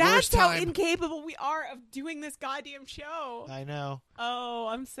came at the That's worst how time. incapable we are of doing this goddamn show. I know. Oh,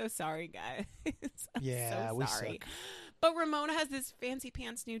 I'm so sorry, guys. I'm Yeah, so we sorry. suck. But Ramona has this fancy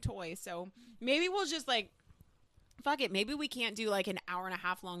pants new toy, so maybe we'll just like, fuck it. Maybe we can't do like an hour and a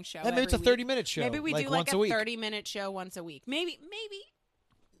half long show. Maybe it's a every week. 30-minute show. Maybe we like do like once a a week. 30-minute show once a week. Maybe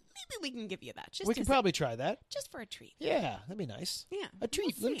we can give you that. Just We can as probably try that. just for a treat. Yeah, that'd be nice. Yeah, A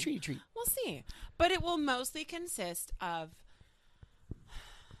treat. we'll Little see. treat. We'll see. But it will mostly consist of,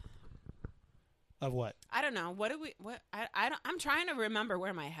 Of what? I don't know. What do we? What I don't. I'm trying to remember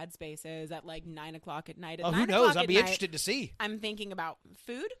where my headspace is at like 9 o'clock at night. At Oh, 9 who knows? o'clock I'd at be night, interested to see. I'm thinking about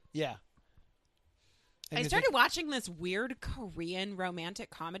food. Yeah. And I you started think- watching this weird Korean romantic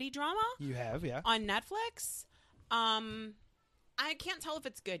comedy drama You have, yeah. on Netflix. I can't tell if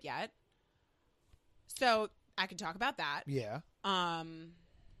it's good yet, so I could talk about that. Yeah.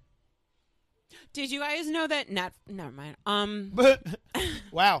 Did you guys know that Never mind. But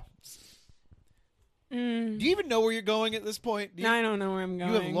wow. Do Do you even know where you're going at this point? Do you, I don't know where I'm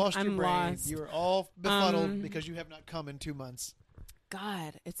going. you have lost I'm your brain. lost. You are all befuddled because you have not come in 2 months.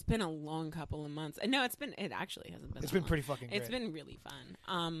 God, it's been a long couple of months. No, it actually hasn't been. It's that been long. pretty fucking great. It's been really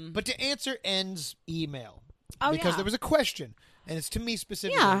fun. But to answer N's email, Oh, because yeah. there was a question, and it's to me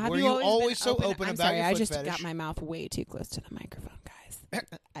specifically. Yeah, have were you you always always been so open? open I'm about sorry, your I foot just fetish? got my mouth way too close to the microphone, guys.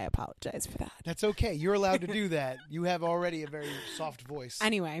 I apologize for that. That's okay. You're allowed to do that. You have already a very soft voice.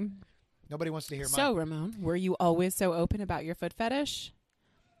 Anyway, Nobody wants to hear so mine. Ramon, were you always so open about your foot fetish?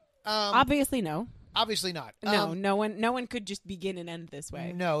 Obviously, no. Obviously not. No, no one could just begin and end this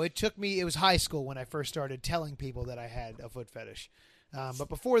way. No, it took me. It was high school when I first started telling people that I had a foot fetish. But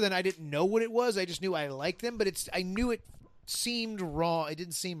before then, I didn't know what it was. I just knew I liked them, but I knew it seemed wrong. It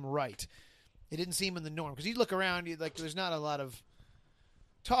didn't seem right. It didn't seem in the norm because you look around, there's not a lot of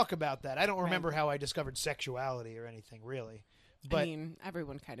talk about that. I don't remember how I discovered sexuality or anything really. But I mean,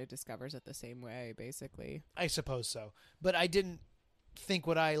 everyone kind of discovers it the same way, basically. I suppose so. But I didn't think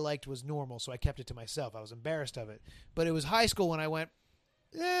what I liked was normal, so I kept it to myself. I was embarrassed of it. But it was high school when I went,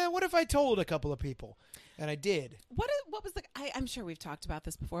 what if I told a couple of people? And I did. What was the? I'm sure we've talked about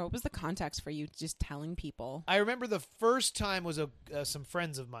this before. What was the context for you just telling people? I remember the first time was some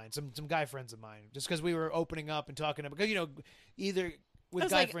friends of mine, some guy friends of mine, just because we were opening up and talking about, because either with It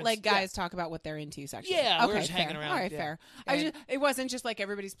was guy friends, like guys talk about what they're into sexually. Yeah, we okay, were just fair. hanging around, All right, yeah. fair. And- It wasn't just like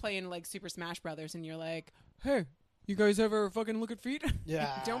everybody's playing like Super Smash Brothers, and you're like, "Hey, you guys ever fucking look at feet?"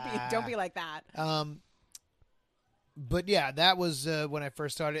 Yeah. don't be like that. But yeah, that was when I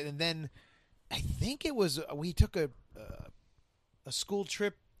first started, and then I think it was we took a school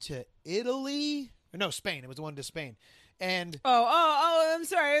trip to Italy. Or no, Spain. It was the one to Spain, and Oh! I'm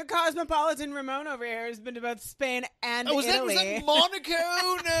sorry. Cosmopolitan Ramon over here has been to both Spain and was Italy. that Monaco?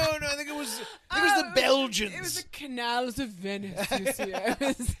 No, I think it was the Belgians. It was the canals of Venice. You see. It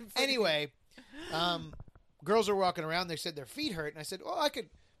was Anyway, girls were walking around. They said their feet hurt, and I said, "Oh, I could.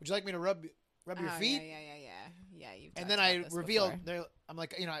 Would you like me to rub your feet?" Yeah. You've And talked then about I this revealed, before. I'm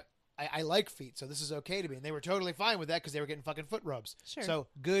like, I like feet, so this is okay to me. And they were totally fine with that because they were getting fucking foot rubs. Sure. So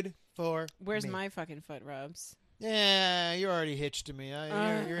good for Where's me. my fucking foot rubs? Yeah, you're already hitched to me.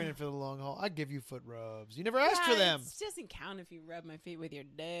 You're in it for the long haul. I give you foot rubs. You never asked for them. It doesn't count if you rub my feet with your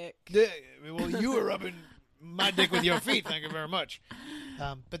dick. Well, you were rubbing my dick with your feet. Thank you very much.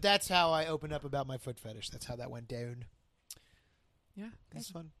 But that's how I opened up about my foot fetish. That's how that went down. Yeah,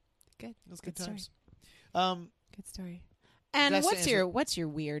 That's fun. good. It was good story. times. Good story. And That's the what's your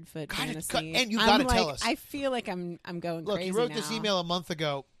weird foot God, it's fantasy? and you I'm gotta like, tell us. I feel like I'm going Look, crazy you wrote now. this email a month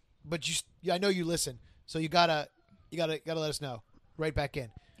ago, but I know you listen, so you gotta let us know. Right back in.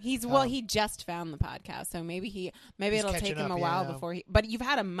 He just found the podcast, so maybe it'll take catching him a up, while yeah. before but you've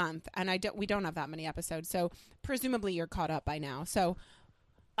had a month, and we don't have that many episodes, so presumably you're caught up by now. So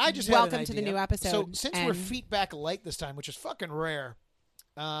I just had an welcome to the idea. new episode. So since we're and- feedback light this time, which is fucking rare,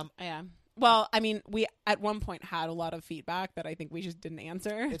 yeah. Well, I mean, we at one point had a lot of feedback that I think we just didn't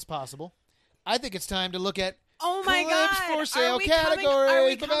answer. it's possible. I think it's time to look at Oh my Clips God. for sale Are we categories.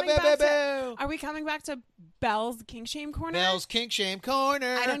 Are we coming back to Belle's Kink Shame Corner? Bell's Kink Shame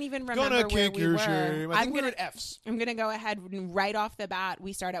Corner. I don't even remember Gonna where kink we your were. shame. I think we were at F's. I'm going to go ahead and right off the bat.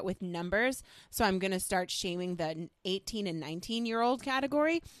 We start out with numbers. So I'm going to start shaming the 18 and 19-year-old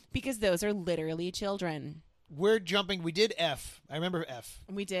category because those are literally children. We're jumping. We did F. I remember F.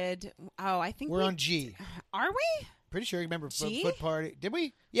 We did. Oh, I think We're on G. Are we? Pretty sure you remember G? foot party. Did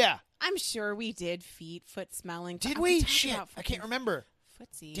we? Yeah. I'm sure we did feet, foot smelling. Did Oh, we? talked Shit. about I can't remember.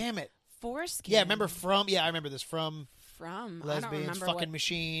 Footsie. Damn it. Foreskin. Yeah, remember from. Yeah, I remember this from From. I don't lesbians, remember fucking what.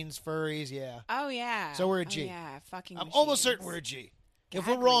 machines, furries. Yeah. Oh, yeah. So we're a G. Oh, yeah, fucking I'm almost certain machines. we're a G. If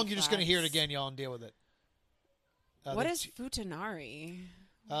Gag we're wrong, you're just going to hear it reflex. again, y'all, and deal with it. What the is G- futanari?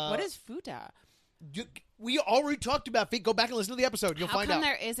 Uh, What is futa? We already talked about feet. Go back and listen to the episode. You'll How find come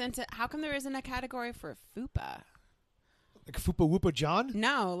out. how come there isn't a category for fupa? Like Fupa Woopa John?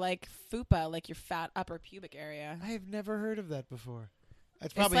 No, like fupa, like your fat upper pubic area. I have never heard of that before. It's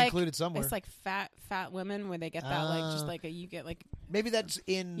It's probably like- included somewhere. It's like fat women where they get that like just like you get like Maybe that's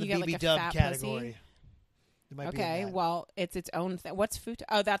in the You get, like, BB a Dub fat category. pussy? It might be in okay, that. well it's its own thing. What's futa?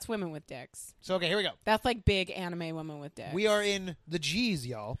 Oh, that's women with dicks. So, okay, here we go. That's like big anime women with dicks. We are in the G's,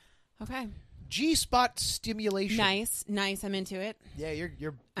 y'all. okay. G-spot stimulation. Nice. I'm into it. Yeah,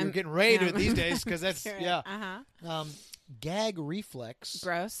 you're I'm- getting ready to yeah, it these days because that's yeah. Uh-huh. Gag reflex.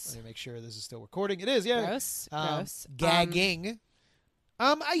 Gross. Let me make sure this is still recording. It is, yeah. Gross. Gross. Gagging.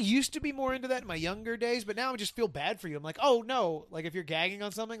 I used to be more into that in my younger days, but now I just feel bad for you. I'm like, oh no, like if you're gagging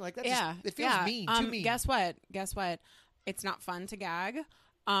on something, like that, Yeah. it feels yeah. mean, too mean. Guess what? It's not fun to gag.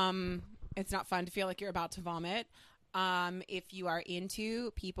 It's not fun to feel like you're about to vomit. If you are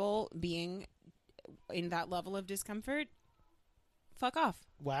into people being in that level of discomfort, fuck off.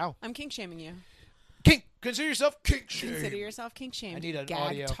 Wow. I'm kink shaming you. Kink. Consider yourself kink shame. Consider yourself kink shamed. I need an gag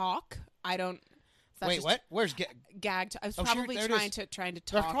audio. talk. I don't. that's Wait, just what? Where's Gag. I was Oh, sure, probably there it trying is. to talk. No, trying to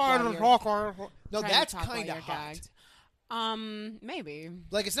that's talk while kind of you're hot. gagged. Maybe.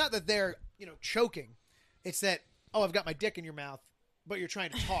 Like, it's not that they're, choking. It's that, oh, I've got my dick in your mouth, but you're trying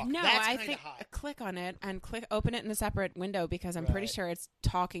to talk. No, That's I kind of think hot. click on it and open it in a separate window because I'm pretty Right. sure it's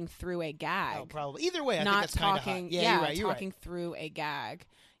talking through a gag. Oh, probably. Either way, I not think that's kind of talking. hot. Yeah, you're right. You're talking through a gag.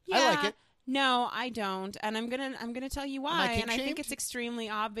 I Yeah, like it. No, I don't, and I'm gonna tell you I why. kink And I think shamed? it's extremely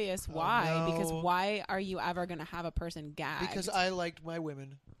obvious why. no. Because why are you ever gonna have a person gagged? Because I liked my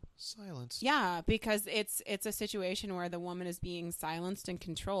women silenced. Yeah, because it's a situation where the woman is being silenced and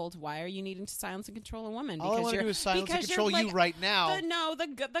controlled. Why are you needing to silence and control a woman? All I want to do is silence and control you right now.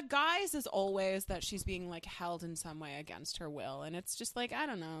 The guise is always that she's being like held in some way against her will, and it's just like I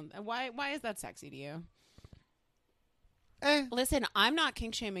don't know why is that sexy to you? Listen, I'm not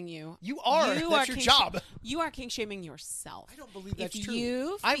kink shaming you. You are. That's your kink job. You are kink shaming yourself. I don't believe that's if true.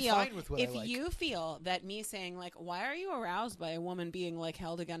 You I'm feel, fine with what I if like. you feel that me saying like, why are you aroused by a woman being like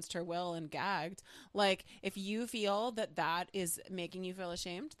held against her will and gagged? Like, if you feel that is making you feel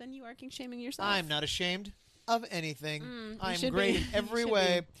ashamed, then you are kink shaming yourself. I'm not ashamed of anything. I'm should great be. in every You should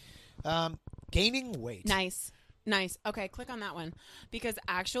way. Gaining weight. Nice. Okay, click on that one because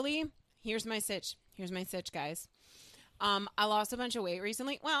actually, here's my sitch. Guys. I lost a bunch of weight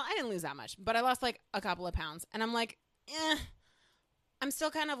recently. Well, I didn't lose that much, but I lost like a couple of pounds. And I'm like, I'm still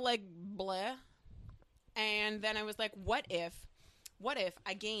kind of like bleh. And then I was like, what if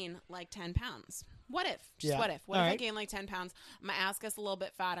I gain like 10 pounds? What if? Just Yeah. what if? What All if I right. gain like 10 pounds? My ass gets a little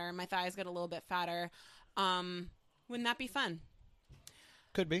bit fatter. My thighs get a little bit fatter. Wouldn't that be fun?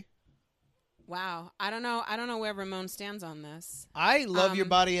 Could be. Wow. I don't know where Ramon stands on this. I love your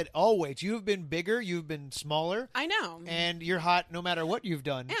body at all weights. You've been bigger. You've been smaller. I know. And you're hot no matter what you've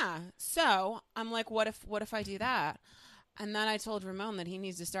done. Yeah. So I'm like, what if I do that? And then I told Ramon that he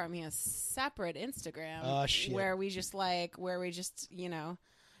needs to start me a separate Instagram Oh, shit. where we just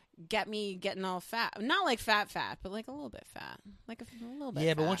get me getting all fat. Not like fat, but like a little bit fat. Like a little bit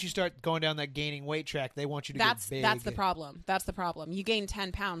Yeah, but fat. once you start going down that gaining weight track, they want you to get big. That's the problem. You gain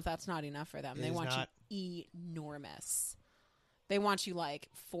 10 pounds, that's not enough for them. It They is want not. you enormous. They want you like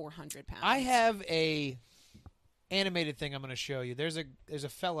 400 pounds. I have a animated thing I'm going to show you. There's a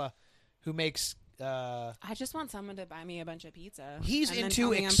fella who makes. I just want someone to buy me a bunch of pizza. He's and then into tell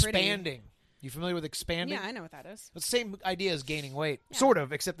me I'm pretty. expanding. You familiar with expanding? Yeah, I know what that is. It's the same idea as gaining weight, Yeah. sort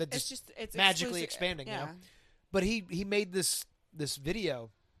of, except that It's just it's magically exclusive- expanding. Yeah. You know? But he made this video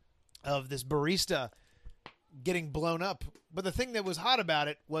of this barista getting blown up. But the thing that was hot about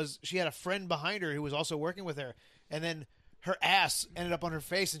it was she had a friend behind her who was also working with her, and then her ass ended up on her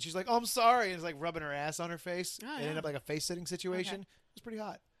face, and she's like, "Oh, I'm sorry," and it's like rubbing her ass on her face. Oh, It yeah. ended up like a face sitting situation. Okay. It was pretty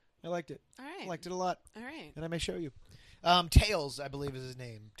hot. I liked it. All right. I liked it a lot, All right. and I may show you. Tails, I believe, is his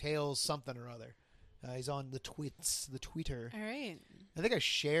name. Tails something or other. He's on the Twitter. All right. I think I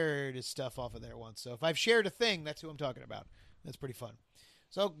shared his stuff off of there once. So if I've shared a thing, that's who I'm talking about. That's pretty fun.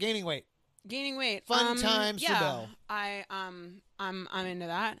 So gaining weight. Fun times for Belle. I'm into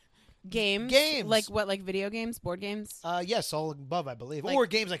that. Games. Like what? Like video games, board games? Yes, all above, I believe. Like, or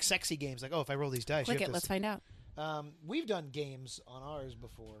games like sexy games, like if I roll these dice, click you have it. Let's find out. We've done games on ours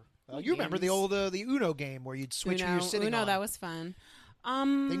before. You remember the old the Uno game where you'd switch who you're sitting on? Uno, that was fun.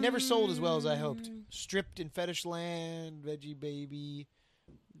 They never sold as well as I hoped. Stripped in Fetish Land, Veggie Baby,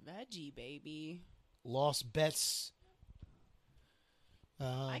 Lost Bets.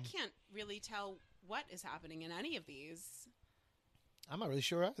 I can't really tell what is happening in any of these. I'm not really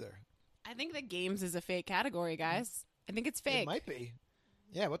sure either. I think that games is a fake category, guys. I think it's fake. It might be.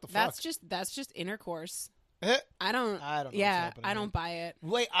 Yeah, what the fuck? That's just intercourse. I don't know. Yeah, what's I don't buy it. The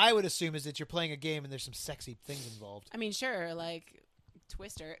way I would assume is that you're playing a game and there's some sexy things involved. I mean, sure, like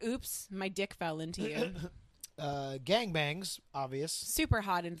Twister. Oops, my dick fell into you. Gangbangs, obvious. Super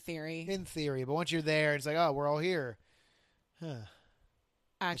hot in theory. In theory, but once you're there, it's like, oh, we're all here. Huh.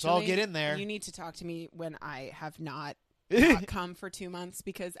 Actually, let's all get in there. You need to talk to me when I have not come for 2 months,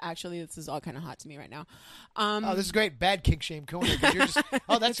 because actually this is all kind of hot to me right now. Oh, this is great. Bad kink shame corner. You're just,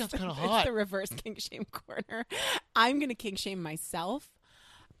 oh, that sounds kind of hot. It's the reverse kink shame corner. I'm going to kink shame myself.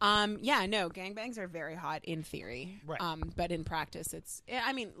 Yeah, no, gangbangs are very hot in theory. Right. But in practice,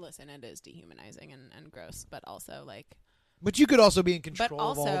 I mean, listen, it is dehumanizing and gross, but also like. But you could also be in control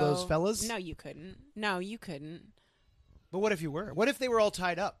also, of all those fellas. No, you couldn't. No, you couldn't. But what if you were? What if they were all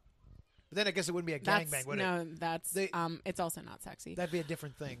tied up? But then I guess it wouldn't be a gangbang, would it? No, it's also not sexy. That'd be a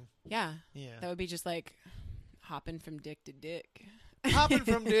different thing. Yeah. Yeah. That would be just like hopping from dick to dick. Hopping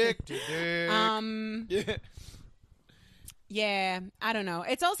from dick to dick. Yeah. Yeah, I don't know.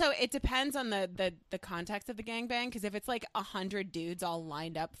 It's also, it depends on the context of the gangbang, because if it's like 100 dudes all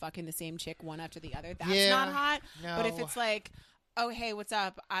lined up fucking the same chick one after the other, that's not hot. No. But if it's like, oh, hey, what's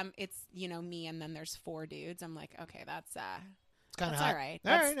up? It's, me, and then there's 4 dudes. I'm like, okay, that's kind of all right.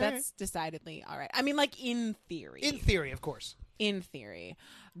 That's decidedly all right. I mean, like, in theory. In theory, of course. In theory.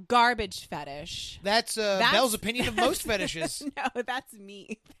 Garbage fetish. That's Belle's opinion of most fetishes. No, that's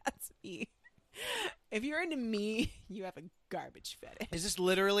me. That's me. If you're into me, you have a garbage fetish. Is this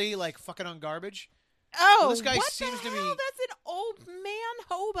literally like fucking on garbage? Oh, well, this guy what seems the to hell? be That's an old man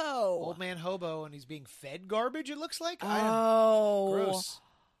hobo. Old man hobo, and he's being fed garbage. It looks like. Oh, gross.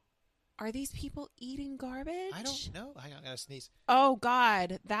 Are these people eating garbage? I don't know. Hang on, I gotta sneeze. Oh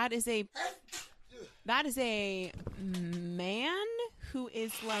God, that is a man who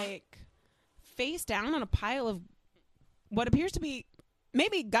is like face down on a pile of what appears to be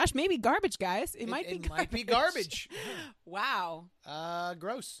maybe garbage, guys. It might be garbage. Wow.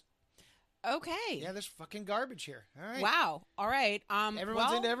 Gross. Okay. Yeah, there's fucking garbage here. All right. Wow. All right.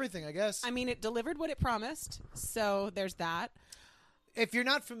 Everyone's into everything, I guess. I mean, it delivered what it promised, so there's that. If you're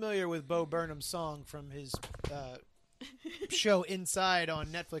not familiar with Bo Burnham's song from his show Inside on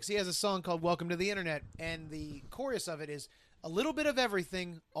Netflix, he has a song called Welcome to the Internet, and the chorus of it is a little bit of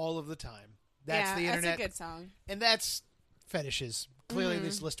everything all of the time. That's the Internet. That's a good song. And that's fetishes. Clearly,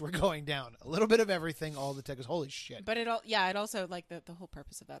 this list we're going down. A little bit of everything all the time. Holy shit. But it also, like, the whole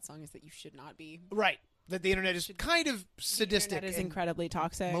purpose of that song is that you should not be. Right. That the Internet is kind of sadistic. The Internet is incredibly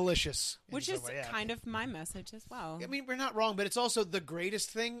toxic. Malicious. Which is kind of my message as well. I mean, we're not wrong, but it's also the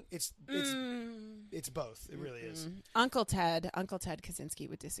greatest thing. It's both. It really is. Uncle Ted Kaczynski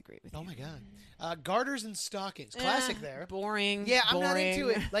would disagree with you. Oh, my God. Garters and stockings. Classic there. Boring. Yeah, I'm boring. not into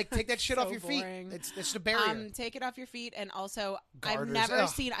it. Like, take that shit So off your feet. boring. It's a barrier. Take it off your feet. And also, Garters.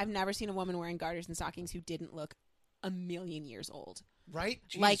 I've never seen a woman wearing garters and stockings who didn't look a million years old. Right?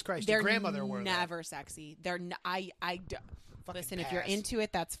 Jesus like, Christ. They're Your grandmother wore never that. sexy. They're listen, pass. if you're into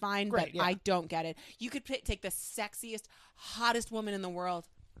it, that's fine. Great, but yeah. I don't get it. You could take the sexiest, hottest woman in the world,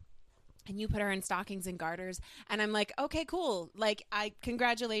 and you put her in stockings and garters, and I'm like, okay, cool. Like,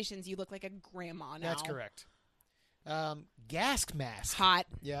 congratulations, you look like a grandma now. That's correct. Gas mask. Hot.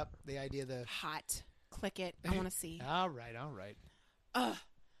 Yep. The idea that. Hot. Click it. I want to see. All right. Ugh.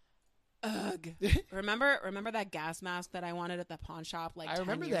 Remember that gas mask that I wanted at the pawn shop like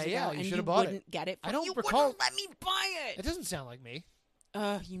 10 years ago? Yeah. You and should have bought wouldn't get it. I don't you recall. wouldn't let me buy it. It doesn't sound like me.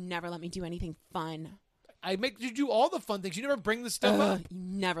 You never let me do anything fun. I make you do all the fun things. You never bring the stuff up. You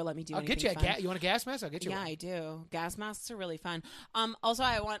never let me do I'll anything get you fun. you want a gas mask? I'll get you one. Yeah, I do. Gas masks are really fun. Also,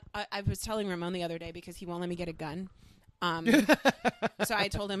 I was telling Ramon the other day because he won't let me get a gun. So I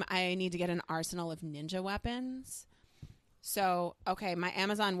told him I need to get an arsenal of ninja weapons. So, okay, my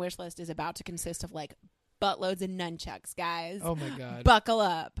Amazon wish list is about to consist of like buttloads of nunchucks, guys. Oh my God. Buckle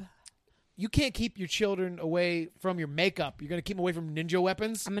up. you can't keep your children away from your makeup. You're going to keep them away from ninja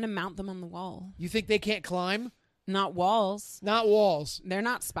weapons? I'm going to mount them on the wall. You think they can't climb? Not walls. Not walls. They're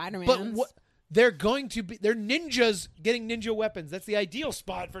not Spider-Mans. But what? They're going to be. They're ninjas getting ninja weapons. That's the ideal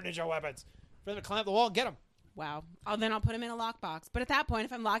spot for ninja weapons. For them to climb up the wall and get them. Wow. Oh, then I'll put them in a lockbox. But at that point,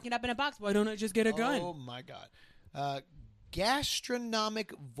 if I'm locking it up in a box, why don't I just get a gun? Oh my God.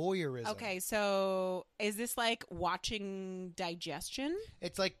 Gastronomic voyeurism. Okay, so is this like watching digestion?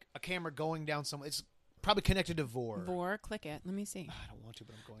 It's like a camera going down somewhere. It's probably connected to Vor. Vor, click it. Let me see. I don't want to,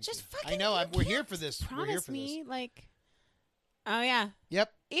 but I'm going Just to. fucking. I know. you We're can't here for this. We're here promise for me, this. like. Oh yeah.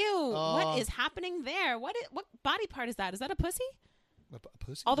 Yep. Ew. What is happening there? What body part is that? Is that a pussy? A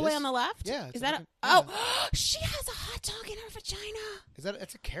pussy? All the way This? on the left? Yeah. it's Is that like a? yeah. Oh, she has a hot dog in her vagina. Is that?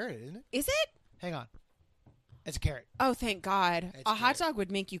 It's a carrot, isn't it? Is it? Hang on. It's a carrot. Oh, thank God. It's A hot carrot. dog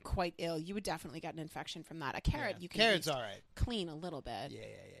would make you quite ill. You would definitely get an infection from that. A carrot, Yeah. you can Carrot's at all least right. clean a little bit. Yeah.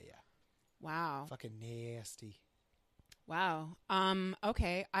 Wow. Fucking nasty. Wow.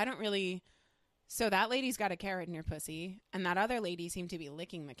 Okay. I don't really. So that lady's got a carrot in her pussy, and that other lady seemed to be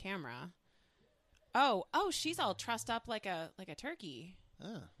licking the camera. Oh, she's all trussed up like a turkey.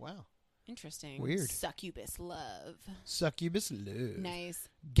 Oh, wow. Interesting. Weird. Succubus love. Succubus love. Nice.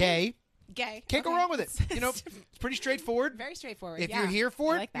 Gay. Gay. Can't go Okay. wrong with it. You know, it's pretty straightforward. Very straightforward. If yeah. you're here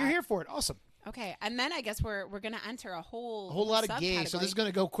for I it, like you're that. here for it. Awesome. Okay, and then I guess we're gonna enter a whole lot of gay. So subcategory. this is going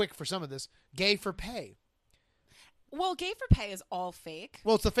to go quick for some of this. Gay for pay. Well, gay for pay is all fake.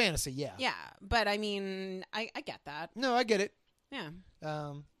 Well, it's a fantasy, yeah. Yeah, but I mean, I get that. No, I get it. Yeah.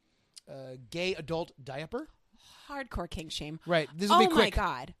 Gay adult diaper. Hardcore kink shame. Right. This will be quick.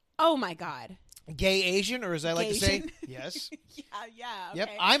 Oh my god. Gay Asian, or as I like to say, Gaysian? yes. Yeah. Okay. Yep,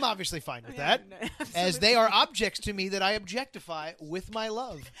 I'm obviously fine with Yeah, that, no, as absolutely. they are objects to me that I objectify with my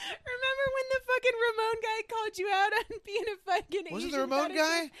love. Remember when the fucking Ramon guy called you out on being a fucking Was it Asian the Ramon fetishist?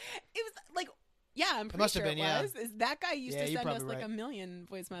 guy? It was like, yeah, I'm pretty must have sure been, it yeah. was. Is that guy used Yeah, to you're send us probably like right. a million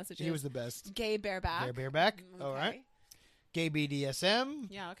voice messages. He was the best. Gay bareback. Gay bareback. All right. Okay. Gay BDSM.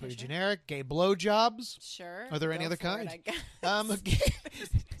 Yeah, okay, Pretty sure. generic. Gay blowjobs. Sure. Are there any Go other for it, kind? I guess. Gay,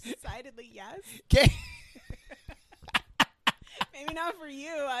 Decidedly yes. gay. Maybe not for you.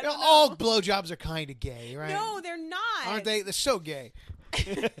 I You know, don't know. all blowjobs are kind of gay, right? No, they're not. Aren't they? They're so gay.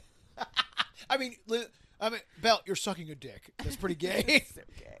 I mean, Belle, you're sucking a dick. That's pretty gay. So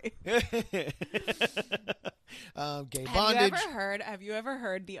gay. Gay bondage. Have you ever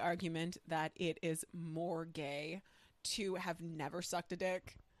heard the argument that it is more gay to have never sucked a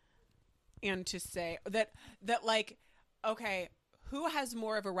dick and to say that like, okay, who has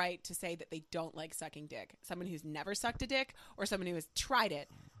more of a right to say that they don't like sucking dick? Someone who's never sucked a dick or someone who has tried it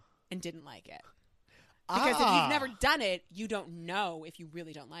and didn't like it? Because if you've never done it, you don't know if you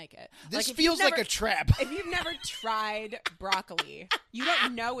really don't like it. This if feels you've like a trap. If you've never tried broccoli, you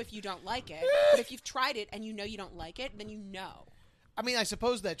don't know if you don't like it. But if you've tried it and you know you don't like it, then you know. I mean, I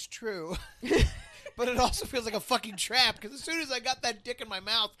suppose that's true. But it also feels like a fucking trap, because as soon as I got that dick in my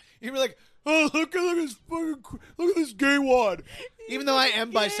mouth, you'd be like, oh, look at this gay wad. Even though I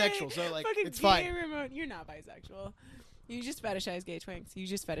am bisexual, so like, Fucking it's gay fine. Remote. You're not bisexual. You just fetishize gay twinks. You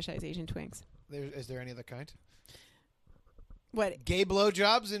just fetishize Asian twinks. Is there any other kind? What? Gay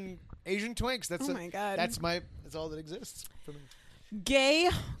blowjobs and Asian twinks. Oh my God. That's all that exists for me. Gay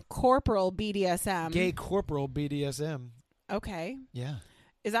corporal BDSM. Gay corporal BDSM. Okay. Yeah,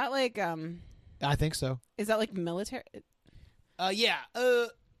 Is that like I think so. Is that like military? Yeah.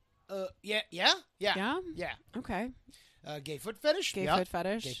 Yeah. Yeah. Okay. Gay foot fetish. Gay Yeah. foot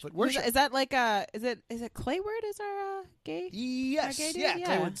fetish. Gay foot worship. Is that like is it Clayward is our gay? Yes. Okay, dude, Yeah.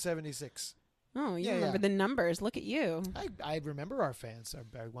 yeah. Claywood 76. Oh, you Yeah, remember yeah. the numbers. Look at you. I remember our fans,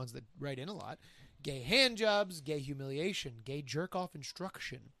 our ones that write in a lot. Gay hand jobs, gay humiliation, gay jerk off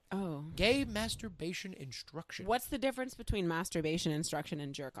instruction, Oh. gay masturbation instruction. What's the difference between masturbation instruction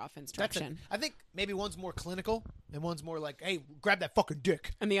and jerk off instruction? I think maybe one's more clinical and one's more like, hey, grab that fucking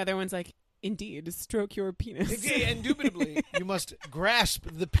dick. And the other one's like, indeed, stroke your penis. Indubitably, you must grasp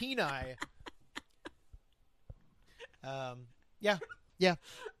the peni. Yeah.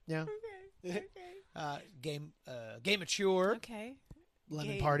 Gay mature. Okay.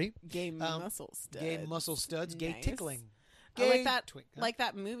 Lemon Gay- party. Gay muscle studs. Gay muscle studs. Gay Nice. tickling. I like Gay that, twink. Huh? like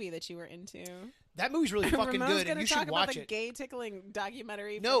that movie that you were into. That movie's really fucking Ramon's good, gonna and you talk should about watch the it. Gay tickling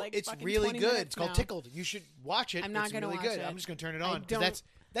documentary. No, for like it's fucking really 20 good. minutes It's called now. Tickled. You should watch it. I'm not it's gonna really watch good. it. I'm just gonna turn it I on because don't-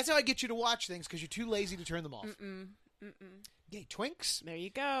 that's how I get you to watch things, because you're too lazy to turn them off. Gay twinks. There you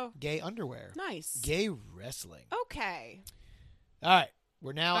go. Gay underwear. Nice. Gay wrestling. Okay. All right,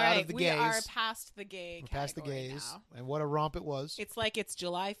 we're now All out right, of the we gays. are past the gay. We're past the category gays, now. and what a romp it was. It's like it's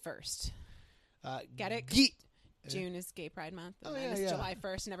July 1st. Get it? June is Gay Pride Month, and Oh, then yeah, it's yeah. July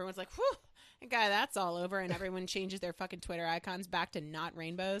 1st, and everyone's like, whew, guy, that's all over, and everyone changes their fucking Twitter icons back to not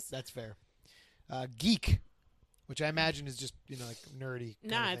rainbows. That's fair. Geek, which I imagine is just, like nerdy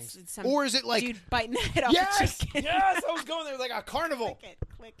kind Nah, of it's things. some Or is it like... dude biting the head off a Yes! chicken. Yes! I was going there like a carnival.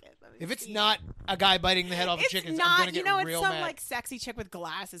 Click it. Let me If it's see. not a guy biting the head off a chicken, not, I'm going to get it's real some mad. like sexy chick with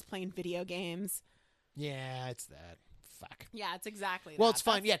glasses playing video games. Yeah, it's that. Fuck. Yeah, it's exactly Well, that. it's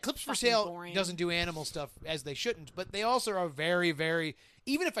fine. That's Yeah, Clips for fucking Sale boring. doesn't do animal stuff as they shouldn't, but they also are very, very...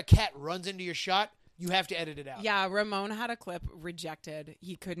 Even if a cat runs into your shot, you have to edit it out. Yeah, Ramon had a clip rejected.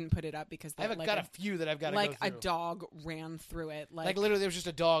 He couldn't put it up because I've got a few that I've got to go through. a dog ran through it. Like literally, there was just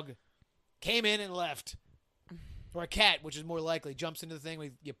a dog came in and left. Or a cat, which is more likely, jumps into the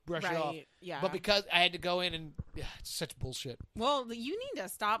thing, you brush it off. Yeah. But because I had to go in and... it's such bullshit. Well, you need to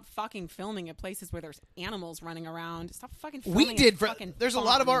stop fucking filming at places where there's animals running around. Stop fucking filming We did. at fucking There's a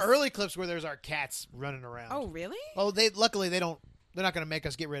lot of our farms. early clips where there's our cats running around. Oh, really? Oh, luckily they don't... They're not going to make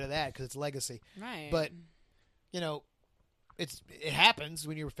us get rid of that because it's legacy. Right. But, it happens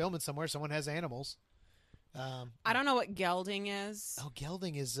when you're filming somewhere. Someone has animals. I don't know what gelding is. Oh,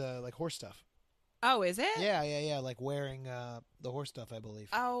 gelding is like horse stuff. Oh, is it? Yeah. Like wearing the horse stuff, I believe.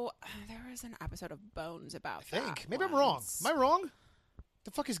 Oh, there was an episode of Bones about I think. that. Maybe I'm wrong. once. Am I wrong?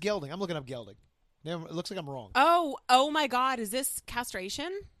 The fuck is gelding? I'm looking up gelding. It looks like I'm wrong. Oh my God! Is this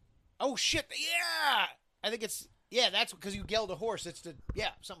castration? Oh shit! Yeah, I think it's that's because you geld a horse. It's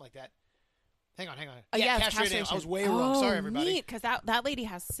something like that. Hang on. Oh, yeah, it's castrated. castration. I was way wrong. Sorry, everybody. Because that lady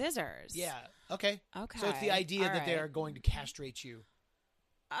has scissors. Yeah. Okay. Okay. So it's the idea All that they right. are going to castrate you.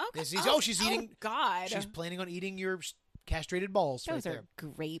 Okay. She's eating. Oh God. She's planning on eating your castrated balls. Those right are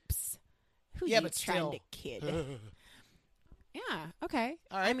grapes. Who Yeah, you but trying still. to kid? there. Yeah. Okay.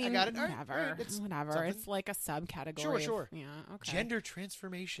 All right, I mean, I got it. All right, whatever. all right, it's Whatever. something. It's like a subcategory. Sure, of- sure. Yeah. Okay. Gender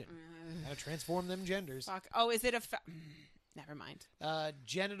transformation. How to transform them genders. Fuck. Oh, is it a? Never mind.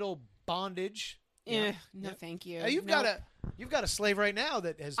 Genital bondage. No, thank you. You've Nope. got a slave right now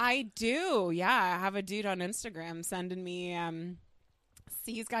that has. I do. Yeah, I have a dude on Instagram sending me.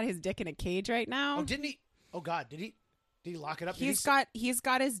 See, he's got his dick in a cage right now. Oh, didn't he? Oh God, did he? Did he lock it up? Did He's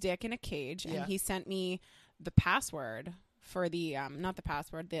got his dick in a cage, Yeah. and he sent me the password for the not the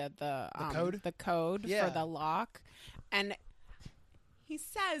password, the code? the code Yeah. for the lock, and he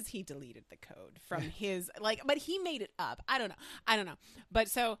says he deleted the code from his but he made it up. I don't know. But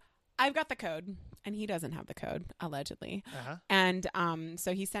so I've got the code, and he doesn't have the code allegedly, and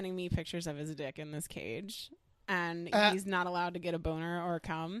so he's sending me pictures of his dick in this cage, and he's not allowed to get a boner or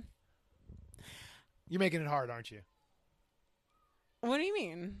come. You're making it hard, aren't you? What do you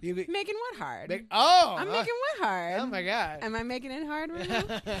mean? Making what hard? I'm making what hard? Oh my God! Am I making it hard right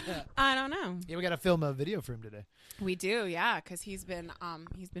now? I don't know. Yeah, we got to film a video for him today. We do, yeah, because he's been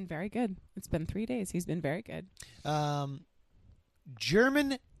very good. It's been 3 days. He's been very good.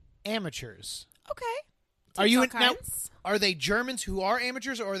 German amateurs. Okay. Are you Takes all now? kinds. Are they Germans who are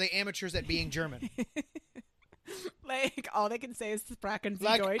amateurs, or are they amateurs at being German? Like all they can say is Sprachen Sie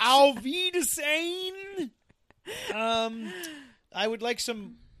Like Deutsch. Auf Wiedersehen. I would like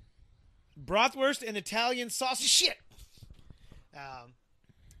some bratwurst and Italian sausage. Shit.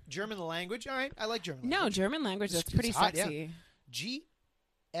 German language. All right, I like German. No, language. German language. That's It's pretty hot, yeah. sexy.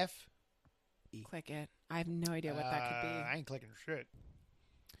 GF. Click it. I have no idea what that could be. I ain't clicking shit.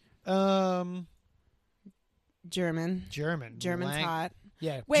 German. German's hot.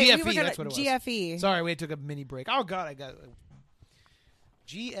 Yeah. Wait, GFE. we were gonna That's what it was. GFE. Sorry, we took a mini break. Oh God, I got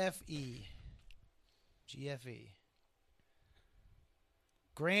GFE. GFE.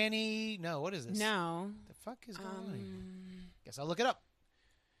 Granny. No, what is this? No. The fuck is going on here? Guess I'll look it up.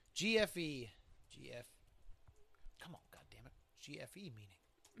 GFE. GF. Come on, God damn it. GFE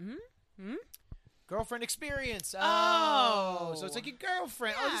meaning. Hmm? Girlfriend experience. Oh. So it's like your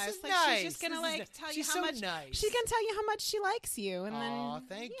girlfriend. Yeah, Oh, this it's is like nice. she's just gonna This is like tell you she's how so much nice. she's gonna tell you how much she likes you, and Aw, then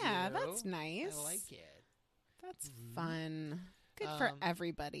thank yeah, you. that's nice. I like it. That's fun. Good for Um,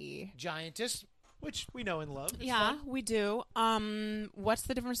 everybody. Giantess, which we know and love. It's Yeah, fun. we do. What's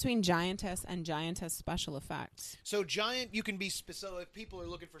the difference between giantess and giantess special effects? So giant, you can be so if people are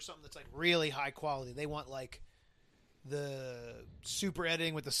looking for something that's like really high quality, they want like the super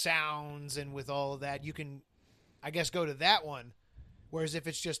editing with the sounds and with all of that. You can, I guess, go to that one. Whereas if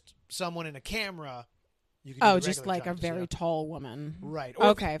it's just someone in a camera, you can. do Oh, the just regular like a giantess, very yeah. tall woman. Right. Or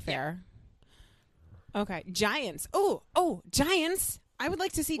if Okay, it- fair. Okay, giants. Oh, giants. I would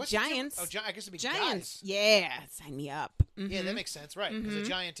like to see What's the giants. difference? Oh, I guess it'd be Giants. guys. Yeah, sign me up. Yeah, that makes sense, right? Because a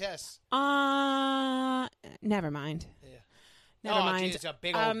giantess. Never mind. Yeah. Never Oh, mind. geez, it's a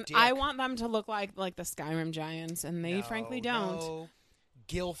big old dick. I want them to look like the Skyrim giants, and they frankly don't. No.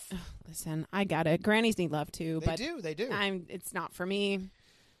 gilf. Listen, I got it. Grannies need love too, but They do. it's not for me.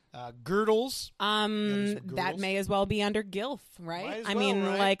 Girdles. That may as well be under gilf, right? Might as I well, mean,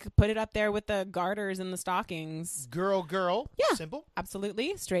 right? like put it up there with the garters and the stockings. Girl. Yeah. Simple.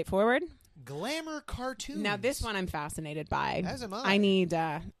 Absolutely. Straightforward. Glamour cartoons. Now this one I'm fascinated by. As am I. I need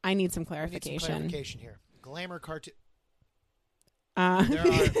some We need some clarification. clarification here. Glamour cartoon. Uh, There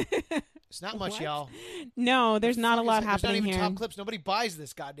are. It's not much, What? y'all. no, there's not a Fuck is lot that? happening There's not even here. top clips. Nobody buys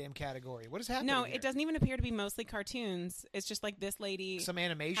this goddamn category. What is happening? No, here? it doesn't even appear to be mostly cartoons. It's just like this lady Some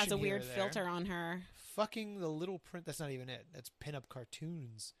animation has a here weird or there. filter on her. Fucking the little print. That's not even it. That's pinup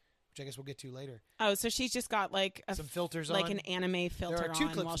cartoons, which I guess we'll get to later. Oh, so she's just got like Some filters like on. an anime filter There are two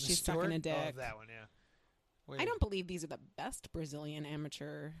on clips while in the she's store. sucking a dick. Oh, that one, yeah. Wait, I don't believe these are the best Brazilian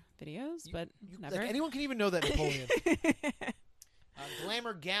amateur videos, but like, never. anyone can even know that, Napoleon.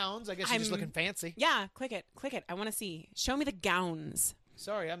 Glamour gowns. I guess you're just looking fancy. Yeah, click it. I want to see. Show me the gowns.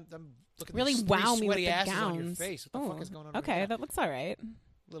 Sorry, I'm looking. Really at these wow three me with sweaty the asses gowns. on your face. What the fuck is going on? Okay, Over that looks all right.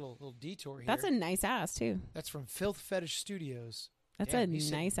 little detour here. That's a nice ass too. That's from Filth Fetish Studios. That's Damn, a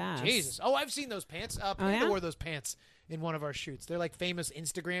he's nice sitting- ass. Jesus. Oh, I've seen those pants. Oh, Panda yeah? wore those pants in one of our shoots. They're like famous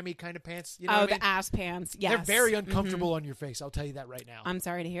Instagram-y kind of pants. You know Oh, what I mean? the ass pants. Yes. They're very uncomfortable on your face. I'll tell you that right now. I'm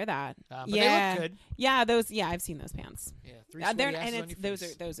sorry to hear that. But yeah, they look good. Yeah, those. Yeah, I've seen those pants. Yeah, three They're- sweaty asses and on your those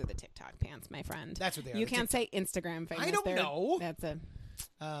face. are the TikTok pants, my friend. That's what they are. You the can't say Instagram famous. I don't know. That's a.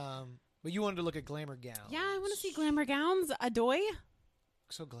 But you wanted to look at glamour gowns. Yeah, I want to see glamour gowns. Adoy,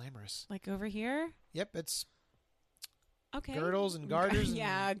 So glamorous. like over here. Yep, it's Okay. girdles and garters. and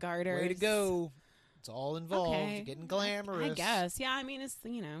Yeah, garters. Way to go. It's all involved. Okay. You're getting glamorous. I guess. Yeah, I mean, it's,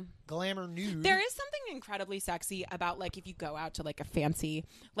 you know. Glamour nude. There is something incredibly sexy about, like, if you go out to, like, a fancy,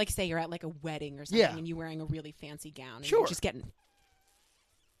 like, say you're at, like, a wedding or something, Yeah. and you're wearing a really fancy gown, and Sure. you're just getting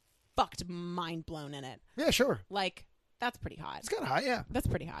fucked mind blown in it. Yeah, sure. Like, that's pretty hot. It's kind of hot, yeah. That's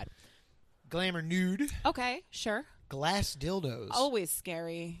pretty hot. Glamour nude. Okay, sure. Glass dildos. Always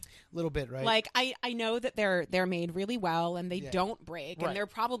scary. A little bit, right? Like, I know that they're made really well and they Yeah. don't break, Right. and they're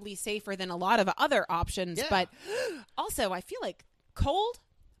probably safer than a lot of other options. Yeah. But also, I feel like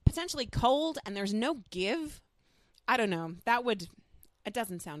potentially cold, and there's no give. I don't know. It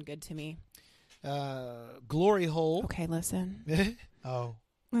doesn't sound good to me. glory hole. Okay, listen. Oh.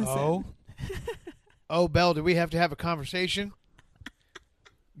 Listen. Oh. Oh, Belle, do we have to have a conversation?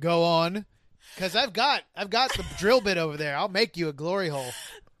 Go on. Because I've got the drill bit over there. I'll make you a glory hole.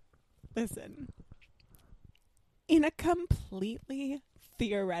 Listen. In a completely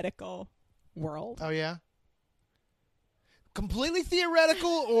theoretical world. Oh, yeah? Completely theoretical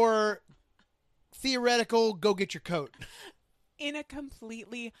or theoretical, go get your coat? In a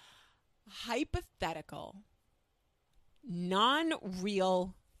completely hypothetical,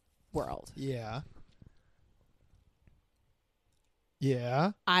 non-real world. Yeah.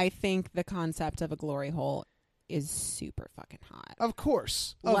 Yeah. I think the concept of a glory hole is super fucking hot. Of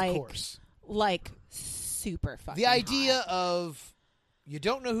course. Of Like, course. Like, super fucking The idea hot. of you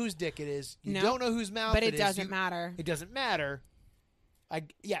don't know whose dick it is, you No, don't know whose mouth but it it is, doesn't matter. It doesn't matter.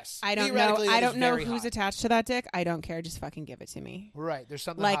 Yes. I don't know. Theoretically, that I is don't know very who's hot. attached to that dick. I don't care. Just fucking give it to me. Right. There's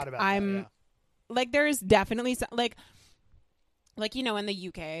something Like, hot about I'm- that. Yeah. Like, there's definitely some, like you know, in the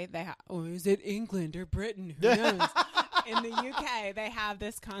UK they have. Oh, is it England or Britain? Who knows? In the UK, they have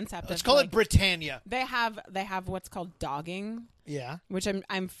this concept. Let's of, call like, it Britannia. They have what's called dogging, Yeah. which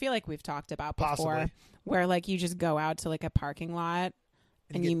I feel like we've talked about before, Possibly. where like you just go out to like a parking lot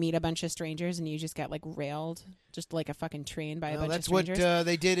and get- you meet a bunch of strangers and you just get like railed, just like a fucking train by a Well, bunch that's of what strangers.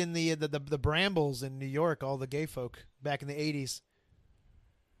 they did in the Brambles in New York, all the gay folk back in the 80s.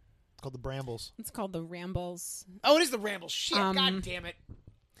 It's called the Brambles. It's called the Rambles. Oh, it is the Rambles. Shit, God damn it.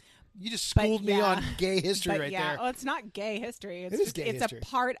 You just schooled me yeah. on gay history But right yeah, there. well, it's not gay history. It's It is just, gay it's history. a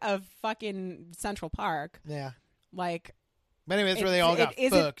part of fucking Central Park. Yeah. Like, But anyway, that's where they all got it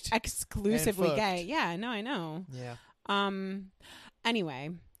isn't fucked. exclusively and gay. fucked. Yeah, no, I know. Yeah. Anyway,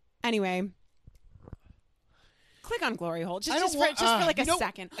 click on Glory Hole just I don't for, want- just for like you a know,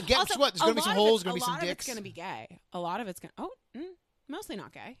 second. guess Also, what? There's gonna a be some lot of holes, it's- gonna be some A lot of dicks. it's gonna be gay. A lot of it's gonna. Mostly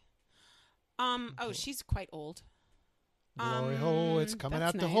not gay. Oh, she's quite old. Glory hole, it's coming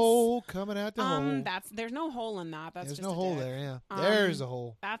that's out the nice. hole, coming out the hole. There's no hole in that. That's There's just no a hole dick. there, yeah. There's a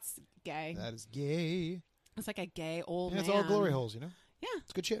hole. That's gay. That is gay. It's like a gay old Yeah, it's man. all glory holes, you know? Yeah,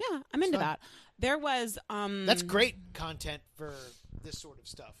 It's good shit. yeah, I'm into fun. that. There was That's great content for this sort of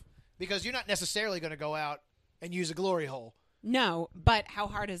stuff. Because you're not necessarily going to go out and use a glory hole. No, but how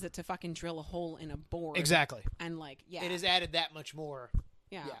hard is it to fucking drill a hole in a board? Exactly. And like, yeah, It has added that much more.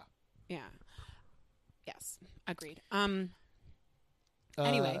 Yeah. Yeah. Yeah. Yes. Agreed.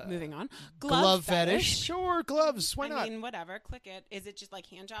 Anyway, moving on. Glove fetish. Sure, gloves. Why not? I mean, whatever. Click it. Is it just like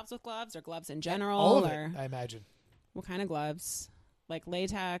hand jobs with gloves or gloves in general? All of or it, I imagine. what kind of gloves? Like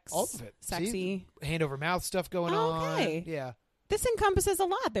latex? All of it. Sexy? See? Hand over mouth stuff going on. Okay. Yeah. This encompasses a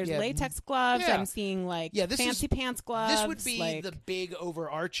lot. There's Yeah. latex gloves. Yeah. I'm seeing like Yeah, this fancy pants gloves. This would be like, the big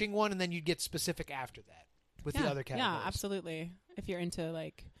overarching one, and then you'd get specific after that with the other categories. Yeah, absolutely. If you're into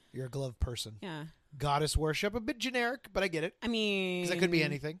like, You're a glove person. yeah. Goddess worship, a bit generic, but I get it. I mean, 'Cause that could be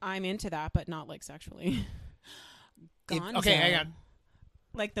anything. I'm into that, but not like sexually. Gonzo. Okay, hang on.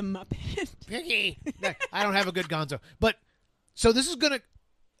 Like the Muppet. Picky. I don't have a good gonzo. But, so this is going to,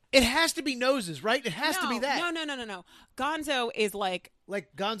 it has to be noses, right? It has to be that. No. Gonzo is like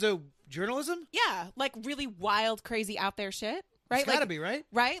gonzo journalism? yeah, like really wild, crazy, out there shit. Right? It's got to like, be, right?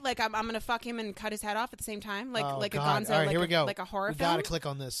 right? Like I'm gonna fuck him and cut his head off at the same time, like Oh, like God. a Gonzo, All right, like here we go. like a horror We film. got to click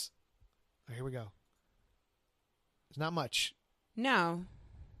on this. All right, here we go. It's not much. No,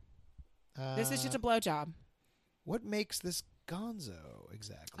 this is just a blowjob. What makes this gonzo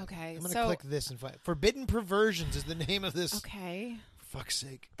exactly? Okay, I'm going to so- click this and find. Forbidden Perversions is the name of this. Okay, For fuck's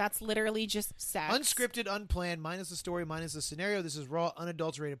sake. that's literally just sex. Unscripted, unplanned, minus the story, minus the scenario. This is raw,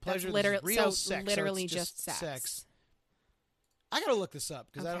 unadulterated That's pleasure. literally this is real so sex. literally it's just sex. I gotta look this up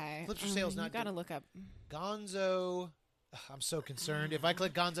because Okay, Flip for Sale's you not gotta good. look up Gonzo. Ugh, I'm so concerned. If I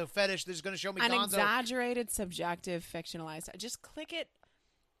click Gonzo fetish, they're just gonna show me an Gonzo. exaggerated, subjective, fictionalized. Just click it.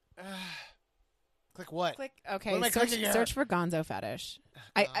 Click what? Click. Okay, What am I search, clicking at? search for Gonzo fetish.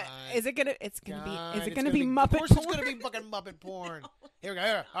 God. Is it gonna? It's gonna God, be. Is it it's gonna be Of Muppet course, porn? it's gonna be fucking Muppet porn. Here we go.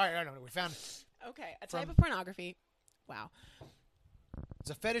 Here. All right, I know. We found. Okay, a type From- of pornography. Wow. It's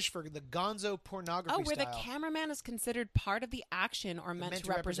a fetish for the Gonzo pornography Oh, where style. the cameraman is considered part of the action or meant to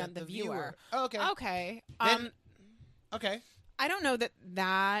represent the viewer. Oh, okay. Okay. Then- Okay. I don't know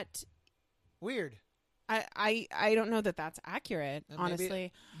that. Weird. I don't know that that's accurate. Maybe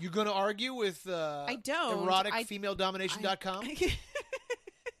Honestly, You gonna argue with I don't. eroticfemaledomination.com?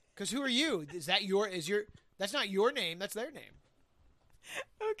 Because who are you? Is that that's not your name, that's their name.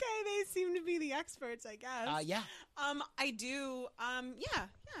 Okay, they seem to be the experts, I guess. Yeah. I do. Yeah.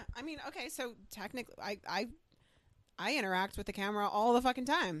 I mean, okay, so technically, I interact with the camera all the fucking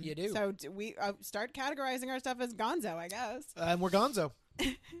time. You do. So we start categorizing our stuff as Gonzo, I guess. And we're Gonzo.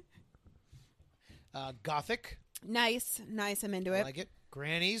 Gothic. Nice. I'm into I it. like it.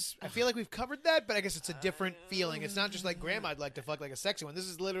 Grannies. I feel like we've covered that, but I guess it's a different feeling. It's not just like grandma I'd like to fuck like a sexy one. This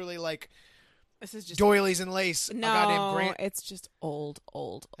is literally like This is just doilies and lace. no. A goddamn grand. It's just old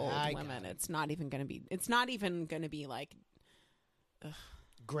I women. got it. It's not even gonna be like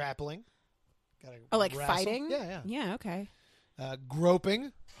Grappling. Gotta oh, like wrestle. fighting. Yeah. Yeah. Okay.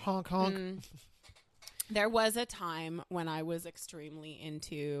 Groping. Honk honk. There was a time when I was extremely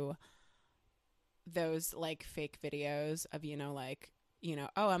into those like fake videos of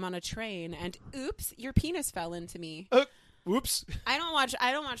oh, I'm on a train and oops, your penis fell into me. Whoops. I don't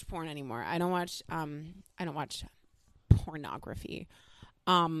watch porn anymore. I don't watch pornography.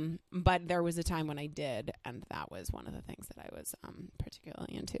 But there was a time when I did, and that was one of the things that I was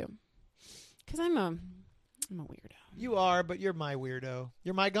particularly into. Cuz I'm a weirdo. You are, but you're my weirdo.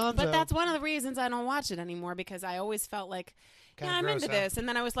 You're my Gonzo. But that's one of the reasons I don't watch it anymore, because I always felt like, Kinda I'm gross, into huh? this. And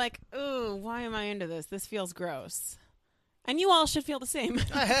then I was like, ooh, why am I into this? This feels gross. And you all should feel the same.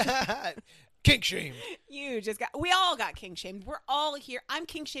 Kink shame. We all got kink shamed. We're all here. I'm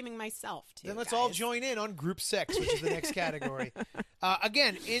kink shaming myself, too. Then let's guys. all join in on group sex, which is the next category.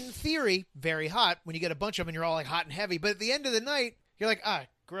 Again, in theory, very hot when you get a bunch of them and you're all like hot and heavy. But at the end of the night, you're like,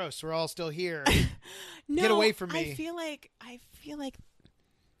 gross. We're all still here. No, Get away from me. I feel like.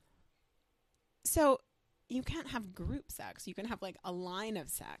 So you can't have group sex. You can have like a line of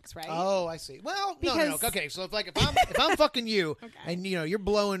sex, right? Oh, I see. Well, no. Because- Okay, so if I'm fucking you, Okay. and you're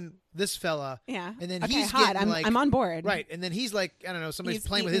blowing this fella, Yeah. and then okay, he's hot. getting like I'm on board. right, and then he's like, I don't know, somebody's He's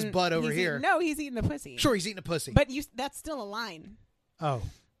playing with his eating- butt over he's here. eating- he's eating the pussy. Sure, he's eating a pussy. But that's still a line. Oh,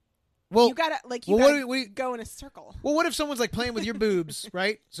 well, You gotta well, gotta what do we- go in a circle. Well, what if someone's like playing with your boobs,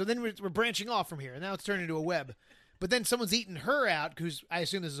 right? So then we're branching off from here, and now it's turned into a web. But then someone's eating her out, because I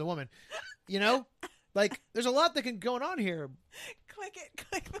assume this is a woman. Like there's a lot that can going on here. Click it.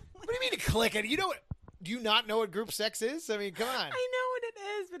 Click the link. What do you mean to click it? Do you not know what group sex is? I mean, come on. I know what it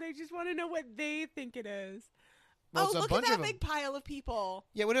is, but I just want to know what they think it is. Well, it's a look bunch at of that 'em. big pile of people.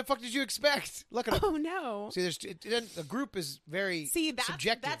 Yeah, what the fuck did you expect? Look at it. Oh no. See, a group is very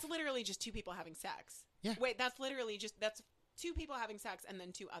subjective. That's literally just two people having sex. Yeah. Wait, that's two people having sex and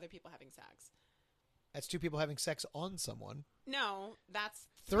then two other people having sex. That's two people having sex on someone. No, that's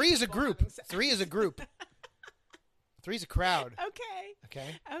Three is a people group. having sex. 3 is a group. Three's a crowd.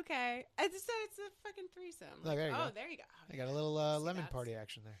 Okay. It's a fucking threesome. Oh, there you go. There you go. I got a little lemon party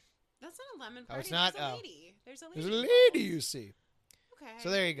action there. That's not a lemon party. Oh, it's not? There's a lady. There's a lady. There's a involved. lady, you see. Okay. So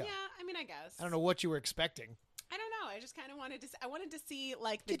there you go. Yeah, I mean, I guess. I don't know what you were expecting. I don't know. I just kind of wanted to. I wanted to see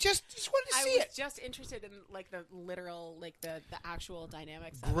like the. You just wanted to see I was it. just interested in like the literal, like the actual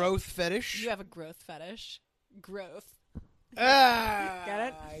dynamics. of Growth it. fetish. You have a growth fetish. Growth. Ah,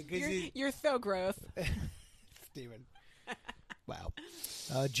 Get it? You're so growth. Steven. Wow.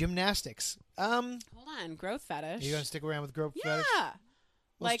 Gymnastics. Hold on, growth fetish. Are you gonna stick around with growth fetish? Yeah.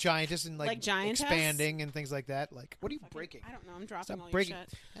 Well, giantess and like giantess? expanding and things like that. Like, what are you breaking? I don't know. I'm dropping Stop all breaking. your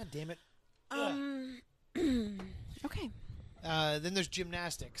shit. God damn it. Okay. Then there's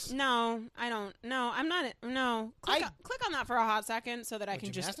gymnastics. No, I don't. No, I'm not. No. Click on that for a hot second so that I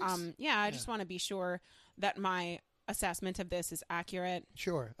can just. Gymnastics? I just want to be sure that my assessment of this is accurate.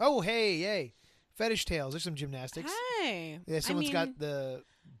 Sure. Oh, hey, yay. Fetish tales. There's some gymnastics. Hey. Yeah, someone's got the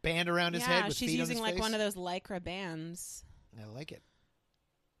band around his head with she's feet using on his like face. one of those Lycra bands. I like it.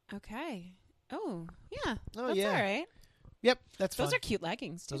 Okay. Oh, yeah. Oh, that's yeah. all right. Yep, that's fun. Those are cute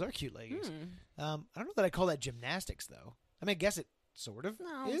leggings, too. Those are cute leggings. Hmm. I don't know that I call that gymnastics, though. I mean, I guess it sort of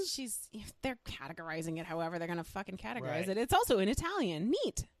No, is. they're categorizing it however they're going to fucking categorize Right. it. It's also in Italian.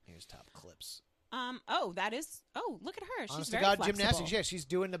 Neat. Here's top clips. Look at her. She's Honest to very God, flexible. gymnastics. Yeah, she's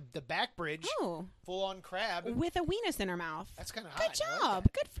doing the back bridge, Oh, full on crab. with a weenus in her mouth. That's kind of Good hot. I like job.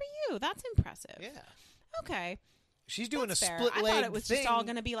 that. Good for you. That's impressive. Yeah, Okay. she's doing That's a fair. split I leg thought it was thing. just all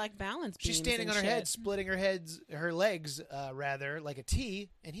going to be like balance beams. She's standing and on her head, shit. splitting her legs, rather like a T,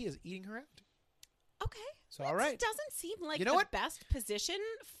 and he is eating her out. Okay. So all right, Doesn't seem like You know the what? best position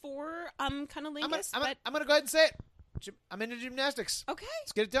for cunnilingus, but I'm gonna go ahead and say it. I'm into gymnastics. okay.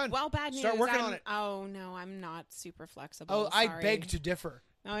 Let's get it done. Well, bad news. Start working on it. Oh no, I'm not super flexible. Oh, I Sorry. beg to differ.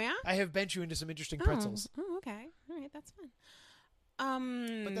 Oh yeah. I have bent you into some interesting pretzels. Oh, okay. All right, that's fun.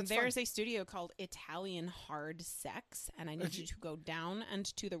 But that's There's fun. a studio called Italian Hard Sex, and I need you to go down and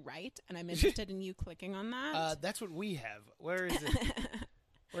to the right, and I'm interested in you clicking on that. That's what we have. Where is it?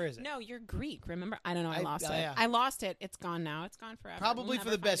 Where is it? No, you're Greek. Remember? I don't know. I lost it. yeah. I lost it. It's gone now. It's gone forever. Probably We'll for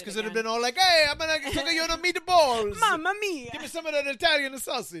the never best, find because it it'd have again. been all like, "Hey, I'm gonna take you on meatballs. Mamma mia! Give me some of that Italian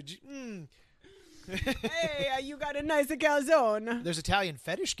sausage." Mm. Hey, you got a nice calzone. There's Italian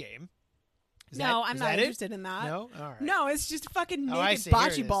fetish game. No, I'm is not that it? interested in that. No, all right. No, it's just a fucking Oh, I naked see. Here it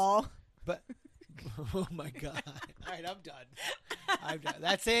bocce is. ball. But oh my god! All right, I'm done. I'm done.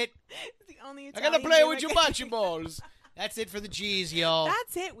 That's it. It's the only I Italian gotta play game with I your can- bocce balls. That's it for the G's, y'all.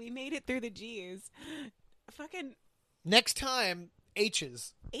 That's it. We made it through the G's. Fucking Next time,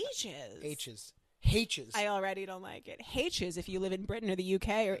 H's. H's. H's. I already don't like it. H's if you live in Britain or the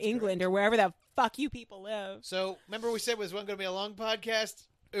UK or England or wherever the fuck you people live. So remember we said it was going to be a long podcast.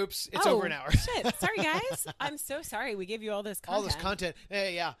 Oops, it's Oh, over an hour. Shit. Sorry, guys. I'm so sorry. We gave you all this content. All this content.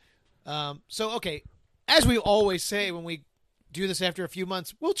 Yeah. So okay, as we always say when we do this after a few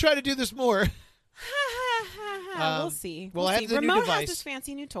months, we'll try to do this more. We'll see. well, I have see. the new Ramon device. has this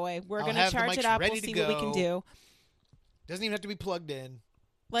fancy new toy. We're I'll going to have the charge it mics up. ready We'll to see what we can go. do. Doesn't even have to be plugged in.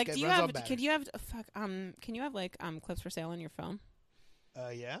 Like, Okay, do you runs on have? battery. Could you have? Can you have like clips for sale on your phone?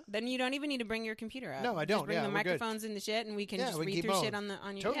 Yeah. Then you don't even need to bring your computer out. No, I Just don't. bring Yeah, the we're good. microphones and the shit, and we can Yeah, just we can read keep through going. shit on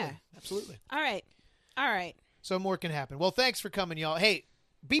your. Totally. Yeah. Absolutely. All right. So more can happen. Well, thanks for coming, y'all. Hey,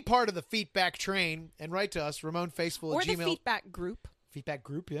 be part of the feedback train and write to us, RamonFaceful Or at the Gmail. Feedback group, Feedback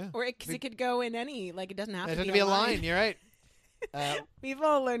group, yeah. or because it could go in any. Like it doesn't have It to doesn't be be a online. line. You're right. We've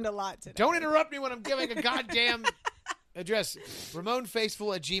all learned a lot today. Don't interrupt me when I'm giving a goddamn address.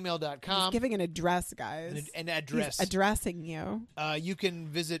 RamonFaceful at He's gmail.com. giving an address, guys. An address. He's addressing you, You can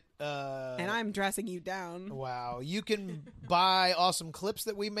visit. and I'm dressing you down. Wow. You can buy awesome clips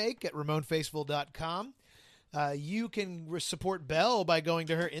that we make at RamonFaceful.com. You can support Belle by going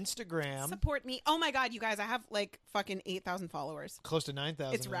to her Instagram. Support me. Oh my God, you guys, I have like fucking 8,000 followers. Close to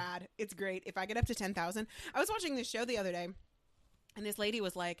 9,000. It's rad. It's great. If I get up to 10,000, I was watching this show the other day, and this lady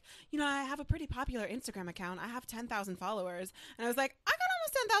was like, I have a pretty popular Instagram account. I have 10,000 followers. And I was like, I got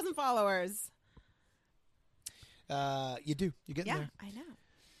almost 10,000 followers. You do. You're getting Yeah, there. I know.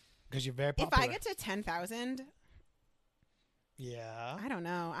 Because you're very If popular. I get to 10,000, Yeah. I don't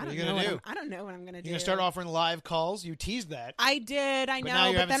know. What are you gonna do? I don't know what I'm going to do. You're going to start offering live calls? You teased that. I did. I But know. now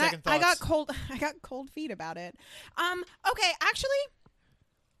you're But having then second I got thoughts. cold. I got cold feet about it. Okay.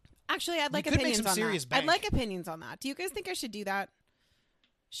 Actually, I'd like could make opinions some on serious that. bank. I'd like opinions on that. Do you guys think I should do that?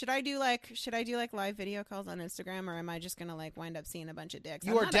 Should I do like live video calls on Instagram, or am I just gonna like wind up seeing a bunch of dicks?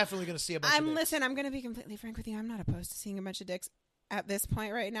 You are definitely going to see a bunch of dicks. Listen, I'm gonna be completely frank with you. I'm not opposed to seeing a bunch of dicks. at this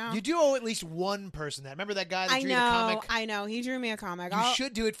point right now. You do owe at least one person that. Remember that guy that I drew know, the comic? I know. He drew me a comic. You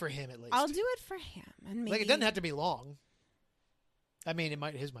should do it for him at least. I'll do it for him, and maybe Like, it doesn't have to be long. I mean,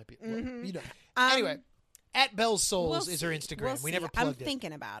 his might be. Mhm. You know. Anyway, at Bell's Souls we'll is her see. Instagram. We'll we see. never plugged I'm it.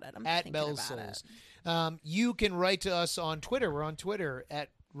 thinking about it. At Bell's Souls. You can write to us on Twitter. We're on Twitter at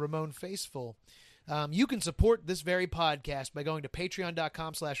Ramon Faceful. You can support this very podcast by going to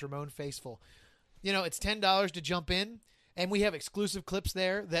patreon.com/RamonFaceful. You know, it's $10 to jump in, and we have exclusive clips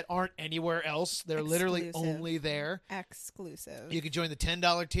there that aren't anywhere else. They're literally Exclusive. only there. Exclusive. You can join the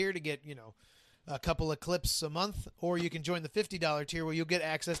 $10 tier to get, a couple of clips a month, or you can join the $50 tier where you'll get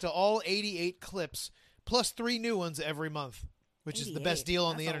access to all 88 clips plus 3 new ones every month, which is the best deal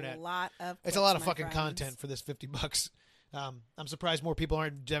on the internet. It's a lot of fucking content for this $50. I'm surprised more people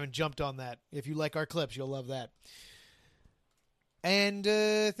haven't jumped on that. If you like our clips, you'll love that. And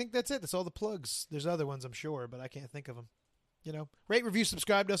I think that's it. That's all the plugs. There's other ones, I'm sure, but I can't think of them. Rate, review,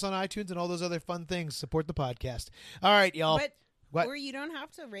 subscribe to us on iTunes and all those other fun things. Support the podcast. All right, y'all. What? Or you don't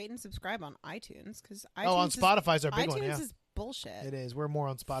have to rate and subscribe on iTunes because on Spotify's our big one. Yeah, iTunes is bullshit. It is. We're more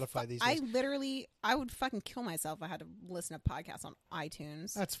on Spotify these days. I would fucking kill myself if I had to listen to podcasts on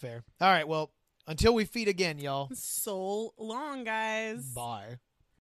iTunes. That's fair. All right. Well, until we feed again, y'all. So long, guys. Bye.